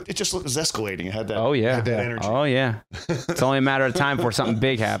 It just was escalating. It had that. Oh yeah. Had that energy. Oh yeah. It's only a matter of time before something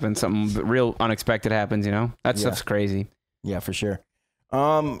big happens, something real unexpected happens. That stuff's crazy. Yeah, for sure.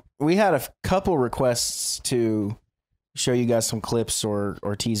 We had a couple requests to show you guys some clips or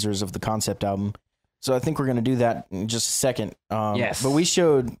teasers of the concept album. So I think we're going to do that in just a second. Yes. But we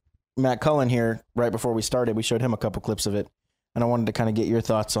showed Matt Cullen here right before we started. We showed him a couple clips of it. And I wanted to kind of get your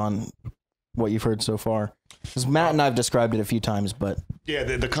thoughts on what you've heard so far. Because Matt and I have described it a few times, but... Yeah,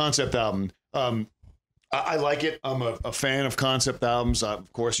 the concept album. I like it. I'm a fan of concept albums.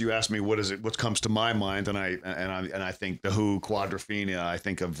 Of course, you asked me what comes to my mind, and I think the Who, Quadrophenia. I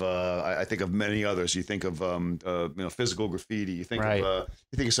think of many others. You think of Physical Graffiti. You think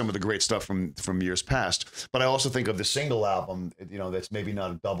of some of the great stuff from years past. But I also think of the single album. That's maybe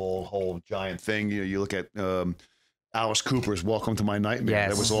not a double whole giant thing. You look at Alice Cooper's Welcome to My Nightmare. Yes.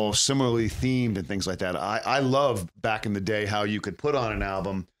 That was all similarly themed and things like that. I love back in the day how you could put on an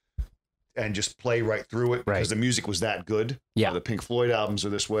album and just play right through it because the music was that good. Yeah, the Pink Floyd albums are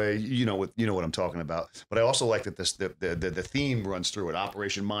this way. You know what I'm talking about. But I also like that the theme runs through it.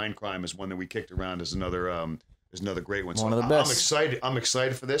 Operation Mindcrime is one that we kicked around as another great one. One of the best. I'm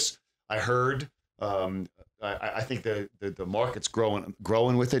excited for this. I heard. I think the market's growing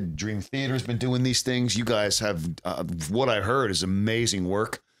with it. Dream Theater's been doing these things. You guys have what I heard is amazing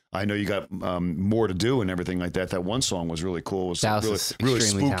work. I know you got more to do and everything like that. That one song was really cool. It was really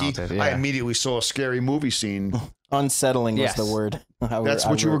spooky. Talented, yeah. I immediately saw a scary movie scene. Unsettling was the word. That's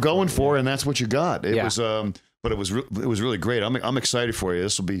what you were going for, and that's what you got. It was, but it was really great. I'm excited for you.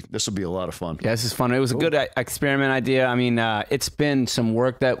 This will be a lot of fun. Yeah, this is fun. It was a good experiment idea. I mean, it's been some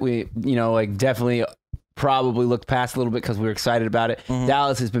work that we, definitely probably looked past a little bit because we were excited about it. Mm-hmm.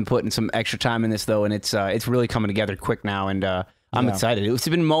 Dallas has been putting some extra time in this though, and it's really coming together quick now, and I'm excited. It's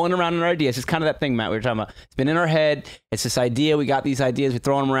been mulling around in our ideas. It's kind of that thing, Matt, we were talking about. It's been in our head. It's this idea. We got these ideas. We're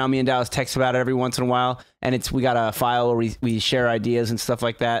throwing them around. Me and Dallas text about it every once in a while. and we got a file where we share ideas and stuff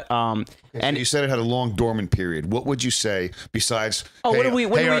like that. And you said it had a long dormant period. What would you say besides? Oh, what do we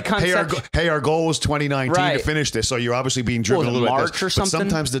our goal was 2019 to finish this. So you're obviously being driven a little bit. March or something. But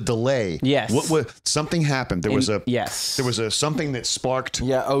sometimes the delay. Yes. Something happened. There was something that sparked.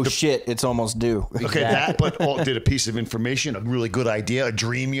 Yeah. Oh shit! It's almost due. Okay, that. But did a piece of information, a really good idea, a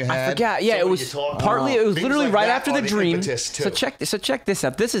dream you had. I forgot. Yeah, it was partly. It was literally like right after the dream. So check this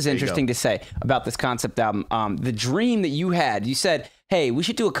out. This is interesting to say about this concept album. The dream that you had. You said, hey, we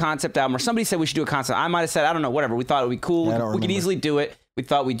should do a concept album, or somebody said we should do a concept. I might have said, I don't know, whatever. We thought it would be cool. We could easily do it. We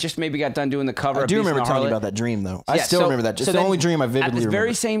thought we just maybe got done doing the cover. I do remember telling you about that dream, though. I still remember that. It's the only dream I vividly remember. At the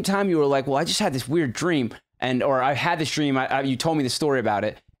very same time, you were like, well, I just had this weird dream, or I had this dream. You told me the story about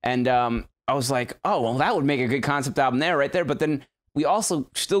it, and I was like, oh, well, that would make a good concept album right there. But then we also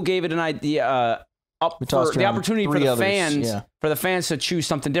still gave it an idea for the opportunity for the fans to choose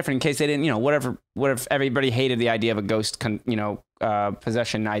something different in case they didn't, what if everybody hated the idea of a ghost,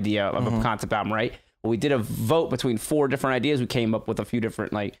 possession idea of a concept album, right? Well, we did a vote between 4 different ideas. We came up with a few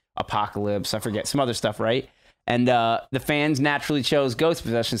different, like Apocalypse, I forget, some other stuff, right? And the fans naturally chose Ghost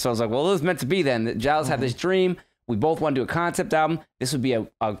Possession. So I was like, well, it was meant to be then. Giles had this dream. We both want to do a concept album. This would be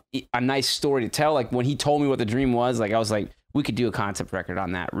a nice story to tell. Like when he told me what the dream was, like I was like, we could do a concept record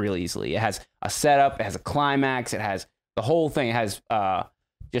on that real easily. It has a setup, it has a climax, it has the whole thing. It has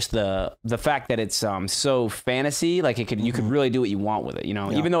just the fact that it's so fantasy, like you could really do what you want with it,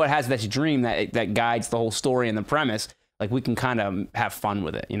 even though it has this dream that guides the whole story and the premise, like we can kind of have fun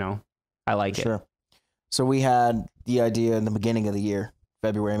with it, I like it. Sure. So we had the idea in the beginning of the year,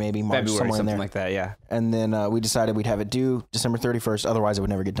 February, maybe March, somewhere in there. Like that, yeah. And then we decided we'd have it due December 31st, otherwise it would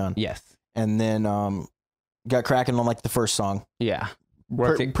never get done. Yes. And then got cracking on like the first song. Yeah.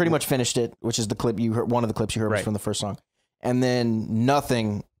 Pretty much finished it, which is the clip you heard. One of the clips you heard was from the first song. And then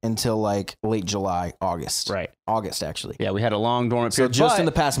nothing until like late July, August. Right. August, actually. Yeah, we had a long dormant period. So just in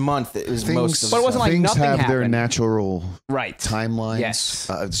the past month, it was most of the But it wasn't like nothing happened. Things have their natural timelines. Yes.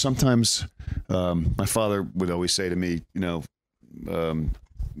 Sometimes my father would always say to me,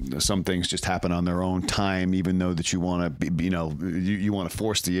 some things just happen on their own time, even though that you want to be, you want to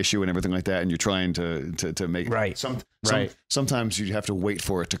force the issue and everything like that, and you're trying to make sometimes you have to wait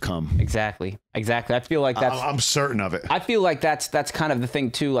for it to come. Exactly. I feel like that's. I'm certain of it. I feel like that's kind of the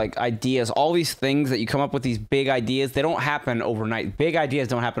thing too. Like ideas, all these things that you come up with, these big ideas, they don't happen overnight. Big ideas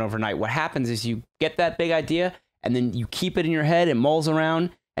don't happen overnight. What happens is you get that big idea, and then you keep it in your head. It mulls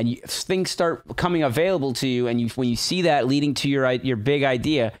around. And things start coming available to you, and when you see that leading to your big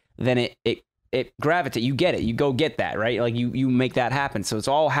idea, then it gravitates. You get it. You go get that, right? Like you make that happen. So it's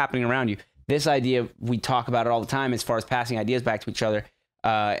all happening around you. This idea, we talk about it all the time as far as passing ideas back to each other,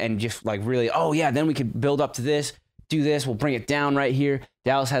 and just like really, oh yeah, then we could build up to this, do this. We'll bring it down right here.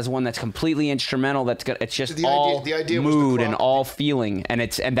 Dallas has one that's completely instrumental. It's just the idea mood and all feeling, and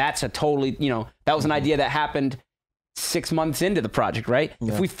that's a totally that was an idea that happened 6 months into the project, right?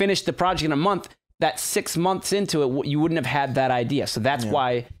 Yeah. If we finished the project in a month, that 6 months into it, you wouldn't have had that idea. So that's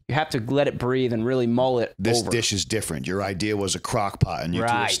why you have to let it breathe and really mull it. This dish is different. Your idea was a crock pot, and you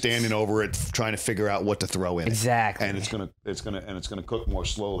were standing over it, trying to figure out what to throw in. Exactly. And it's gonna cook more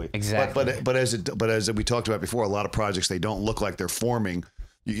slowly. Exactly. But as we talked about before, a lot of projects, they don't look like they're forming.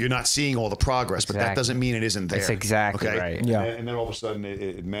 You're not seeing all the progress, but that doesn't mean it isn't there. That's exactly right. Yeah. And then all of a sudden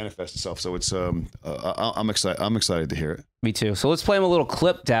it manifests itself. So it's I'm excited. I'm excited to hear it. Me too. So let's play him a little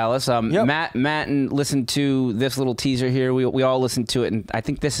clip, Dallas. Matt and listened to this little teaser here. We all listened to it, and I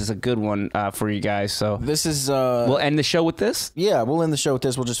think this is a good one for you guys. So this is we'll end the show with this. Yeah, we'll end the show with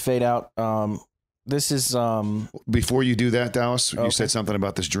this. We'll just fade out. This is before you do that, Dallas. You said something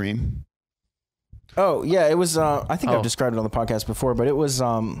about this dream. Oh yeah, it was. I think I've described it on the podcast before, but it was.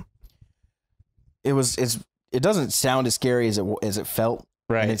 It doesn't sound as scary as it felt.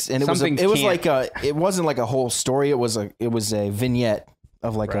 Right. And it wasn't like a whole story. It was a vignette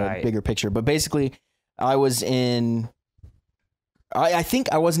of like a bigger picture. But basically, I was in. I think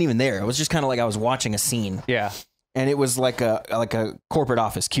I wasn't even there. It was just kind of like I was watching a scene. Yeah. And it was like a corporate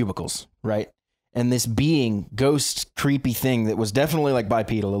office, cubicles, right? And this ghost, creepy thing that was definitely like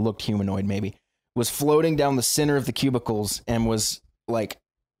bipedal. It looked humanoid, maybe. Was floating down the center of the cubicles and was like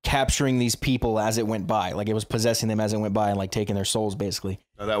capturing these people as it went by. Like it was possessing them as it went by and like taking their souls, basically.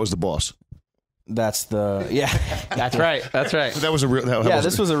 No, that was the boss. That's the That's right. That was a real.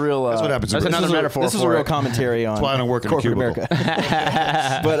 This was a real. That's what happens. That's another metaphor. This was a real commentary on. That's why I don't work in corporate a cubicle.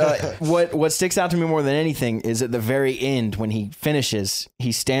 America. But what sticks out to me more than anything is at the very end when he finishes,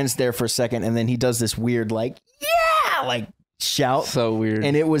 he stands there for a second and then he does this weird like shout. So weird.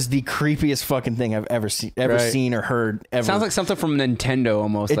 And it was the creepiest fucking thing I've ever seen or heard ever. Sounds like something from Nintendo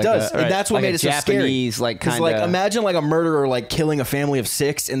almost. It does. And that's what like made it so Japanese, scary. Like, kind of. Like, imagine like a murderer like killing a family of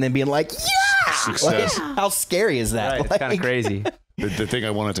 6 and then being like, yeah! Success. Like, how scary is that? Right, it's kind of crazy. The thing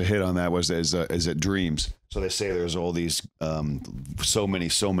I wanted to hit on that was is it dreams. So they say there's all these so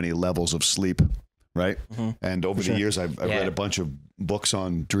many levels of sleep, right? And over the years, I've read a bunch of books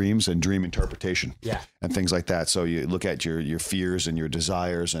on dreams and dream interpretation, and things like that. So you look at your fears and your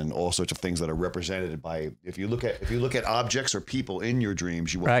desires and all sorts of things that are represented by. If you look at objects or people in your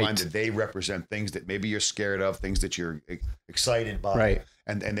dreams, you will find that they represent things that maybe you're scared of, things that you're excited by. Right.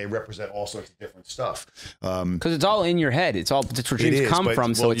 And they represent all sorts of different stuff. Because it's all in your head. It's where dreams come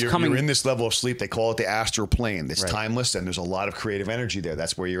from. So it's coming. You're in this level of sleep. They call it the astral plane. It's timeless, and there's a lot of creative energy there.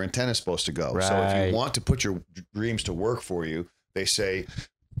 That's where your antenna is supposed to go. Right. So if you want to put your dreams to work for you, they say,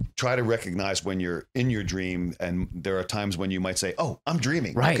 try to recognize when you're in your dream, and there are times when you might say, "Oh, I'm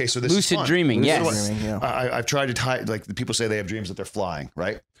dreaming." Right. Okay, so this lucid is fun. dreaming. Yes. I've tried to like the people say they have dreams that they're flying,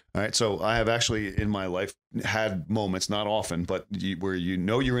 right? All right. So I have actually in my life had moments, not often, but where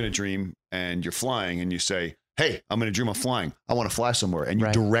you're in a dream and you're flying, and you say, "Hey, I'm in a dream. I'm flying. I want to fly somewhere," and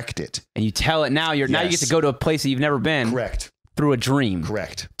you direct it, and you tell it. Now you get to go to a place that you've never been. Correct. Through a dream.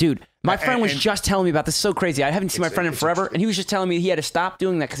 Correct. Dude, my friend was just telling me about this. So crazy. I haven't seen my friend in forever, and he was just telling me he had to stop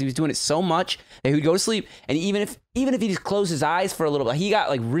doing that because he was doing it so much that he would go to sleep, and even if he just closed his eyes for a little bit, he got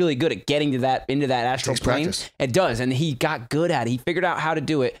like really good at getting into that astral plane. Practice. It does, and he got good at it. He figured out how to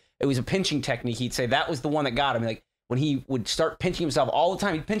do it. It was a pinching technique. He'd say that was the one that got him. Like when he would start pinching himself all the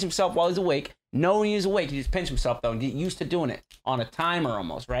time, he'd pinch himself while he's awake. Knowing he was awake, he just pinch himself though and get used to doing it on a timer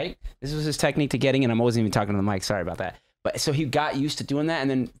almost, right? This was his technique to getting in. I wasn't even talking to the mic. Sorry about that. But so he got used to doing that, and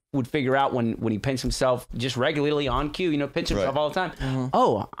then would figure out when he pinched himself just regularly on cue, pinch himself all the time. Mm-hmm.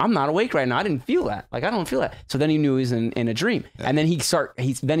 Oh, I'm not awake right now. I didn't feel that. Like I don't feel that. So then he knew he was in a dream, and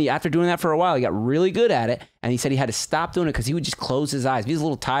then after doing that for a while, he got really good at it, and he said he had to stop doing it because he would just close his eyes. If he was a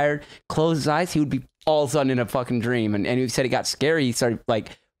little tired, close his eyes, he would be all of a sudden in a fucking dream, and he said it got scary. He started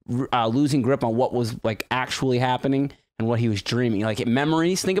like losing grip on what was like actually happening and what he was dreaming. Like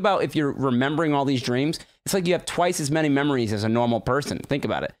memories. Think about if you're remembering all these dreams. It's like you have twice as many memories as a normal person. Think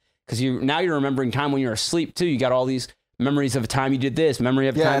about it. Because now you're remembering time when you're asleep too. You got all these memories of a time you did this, memory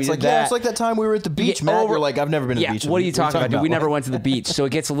of a time you did that. Yeah, it's like that time we were at the beach, Matt. You're like, I've never been to the beach. What are you talking about, dude? We never went to the beach. So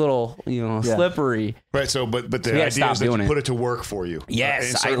it gets a little, slippery. Right. So, but the idea is that you put it to work for you.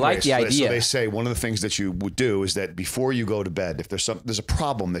 Yes, I like the idea. So they say one of the things that you would do is that before you go to bed, if there's a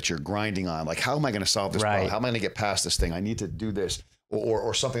problem that you're grinding on, like how am I going to solve this problem? How am I going to get past this thing? I need to do this.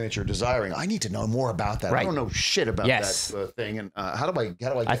 Or something that you're desiring. I need to know more about that. I don't know shit about that thing. And how do I?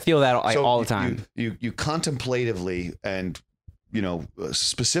 I feel that all the time. You contemplatively and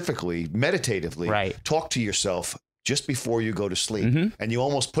specifically, meditatively, talk to yourself just before you go to sleep, and you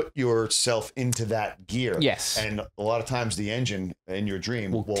almost put yourself into that gear. Yes. And a lot of times the engine in your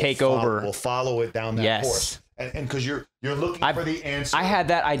dream will take over. Will follow it down that course. And because you're looking for the answer. I had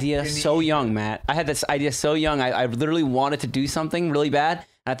that idea so young, Matt. I had this idea so young. I literally wanted to do something really bad.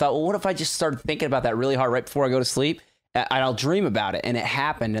 And I thought, well, what if I just started thinking about that really hard right before I go to sleep? And I'll dream about it. And it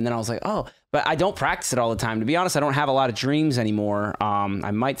happened. And then I was like, oh, but I don't practice it all the time. To be honest, I don't have a lot of dreams anymore.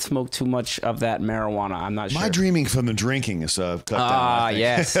 I might smoke too much of that marijuana. I'm not sure. My dreaming from the drinking is cut down.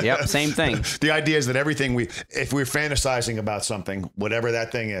 Yes. Yep. Same thing. The idea is that if we're fantasizing about something, whatever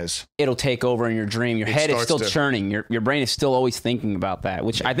that thing is, it'll take over in your dream. Your head is still churning. Your brain is still always thinking about that,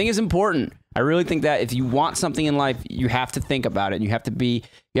 which I think is important. I really think that if you want something in life, you have to think about it. And you have to be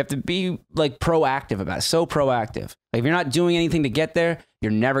like proactive about it. So proactive. Like if you're not doing anything to get there,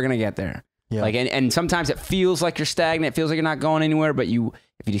 you're never going to get there. Yeah. Like and sometimes it feels like you're stagnant. It feels like you're not going anywhere. But if you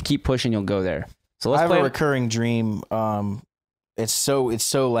just keep pushing, you'll go there. So let's play a recurring dream. It's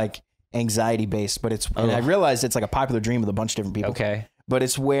so like anxiety based, but and I realized it's like a popular dream with a bunch of different people. Okay. But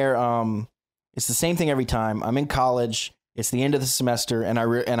it's where it's the same thing every time. I'm in college. It's the end of the semester, and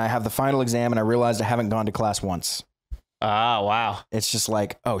I have the final exam, and I realized I haven't gone to class once. Ah, wow. It's just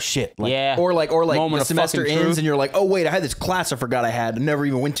like, oh shit. Like, yeah. Or like the semester ends and you're like, oh wait, I had this class I forgot I had and never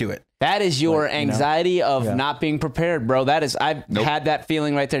even went to it. That is your anxiety of not being prepared, bro. That is, I've had that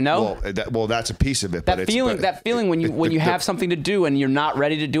feeling right there. No. Well, that's a piece of it. That feeling when you have something to do and you're not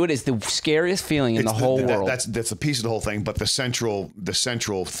ready to do it is the scariest feeling in the whole world. That's a piece of the whole thing. But the central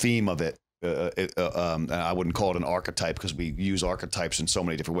theme of it, I wouldn't call it an archetype because we use archetypes in so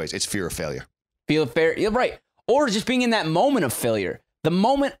many different ways. It's fear of failure. Fear of failure. You're right. Or just being in that moment of failure. The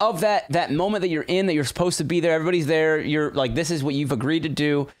moment of that moment that you're in, that you're supposed to be there, everybody's there, you're like, this is what you've agreed to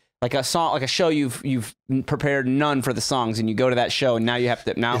do. like a song, like a show you've prepared none for the songs, and you go to that show, and now you have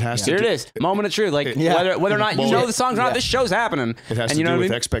to here it is, moment of truth. Like whether or not you know the songs or not, this show's happening. It has to do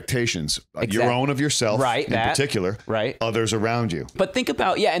with expectations, your own of yourself, in particular, others around you. But think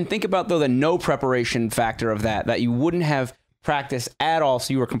about though the no preparation factor of that you wouldn't have practice at all,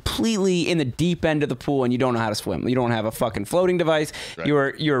 so you were completely in the deep end of the pool and you don't know how to swim. You don't have a fucking floating device.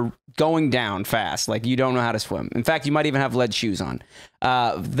 You're going down fast, like you don't know how to swim. In fact, you might even have lead shoes on.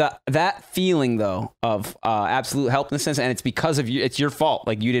 That feeling though of absolute helplessness, and it's because of you. It's your fault.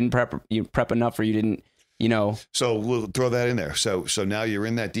 Like you didn't prep enough, or you didn't. So we'll throw that in there. So now you're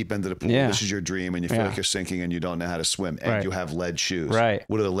in that deep end of the pool. Yeah. This is your dream, and you feel like you're sinking, and you don't know how to swim, and you have lead shoes. Right.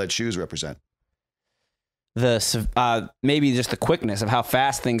 What do the lead shoes represent? Maybe just the quickness of how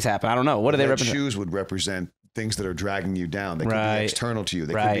fast things happen. I don't know. What do they represent? Shoes would represent things that are dragging you down. They could be external to you.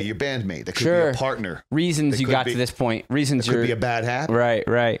 They could be your bandmate. They could be a partner. Reasons you got to this point. Reasons could be a bad habit.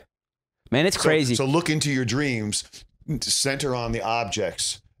 Right. Man, it's crazy. So look into your dreams, center on the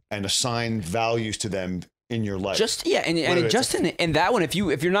objects, and assign values to them in your life. In that one, if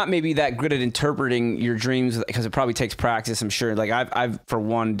you're not maybe that good at interpreting your dreams, because it probably takes practice, I'm sure. Like I've for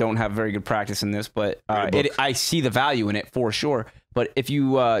one don't have very good practice in this, but I see the value in it for sure. But if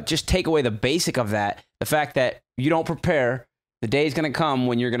you just take away the basic of that, the fact that you don't prepare, the day is going to come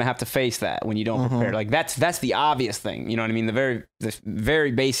when you're going to have to face that when you don't prepare. Like that's the obvious thing. You know what I mean? The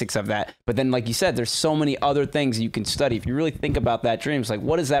very basics of that. But then, like you said, there's so many other things you can study. If you really think about that dream, it's like,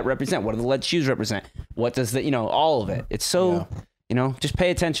 what does that represent? What do the lead shoes represent? What does all of it? It's so, just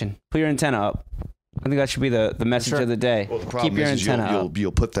pay attention. Put your antenna up. I think that should be the message of the day. Well, the problem Keep your antenna up.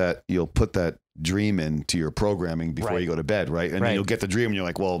 You'll put that dream into your programming before you go to bed, right? And then you'll get the dream and you're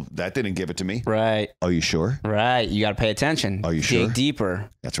like, well, that didn't give it to me. Right. Are you sure? Right. You got to pay attention. Are you sure? Dig deeper.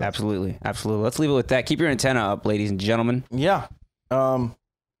 That's right. Absolutely. Let's leave it with that. Keep your antenna up, ladies and gentlemen. Yeah.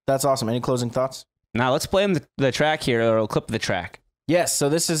 That's awesome. Any closing thoughts? Now let's play them the track here, or a clip of the track. Yes. So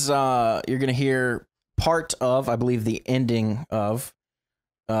this is, you're going to hear part of, I believe, the ending of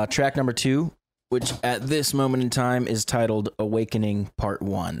track number 2, which at this moment in time is titled Awakening Part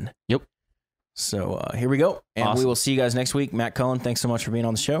 1. Yep. So here we go. And we will see you guys next week. Matt Cullen, thanks so much for being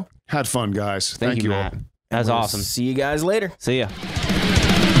on the show. Had fun, guys. Thank you, Matt. all. That was awesome. See you guys later. See ya.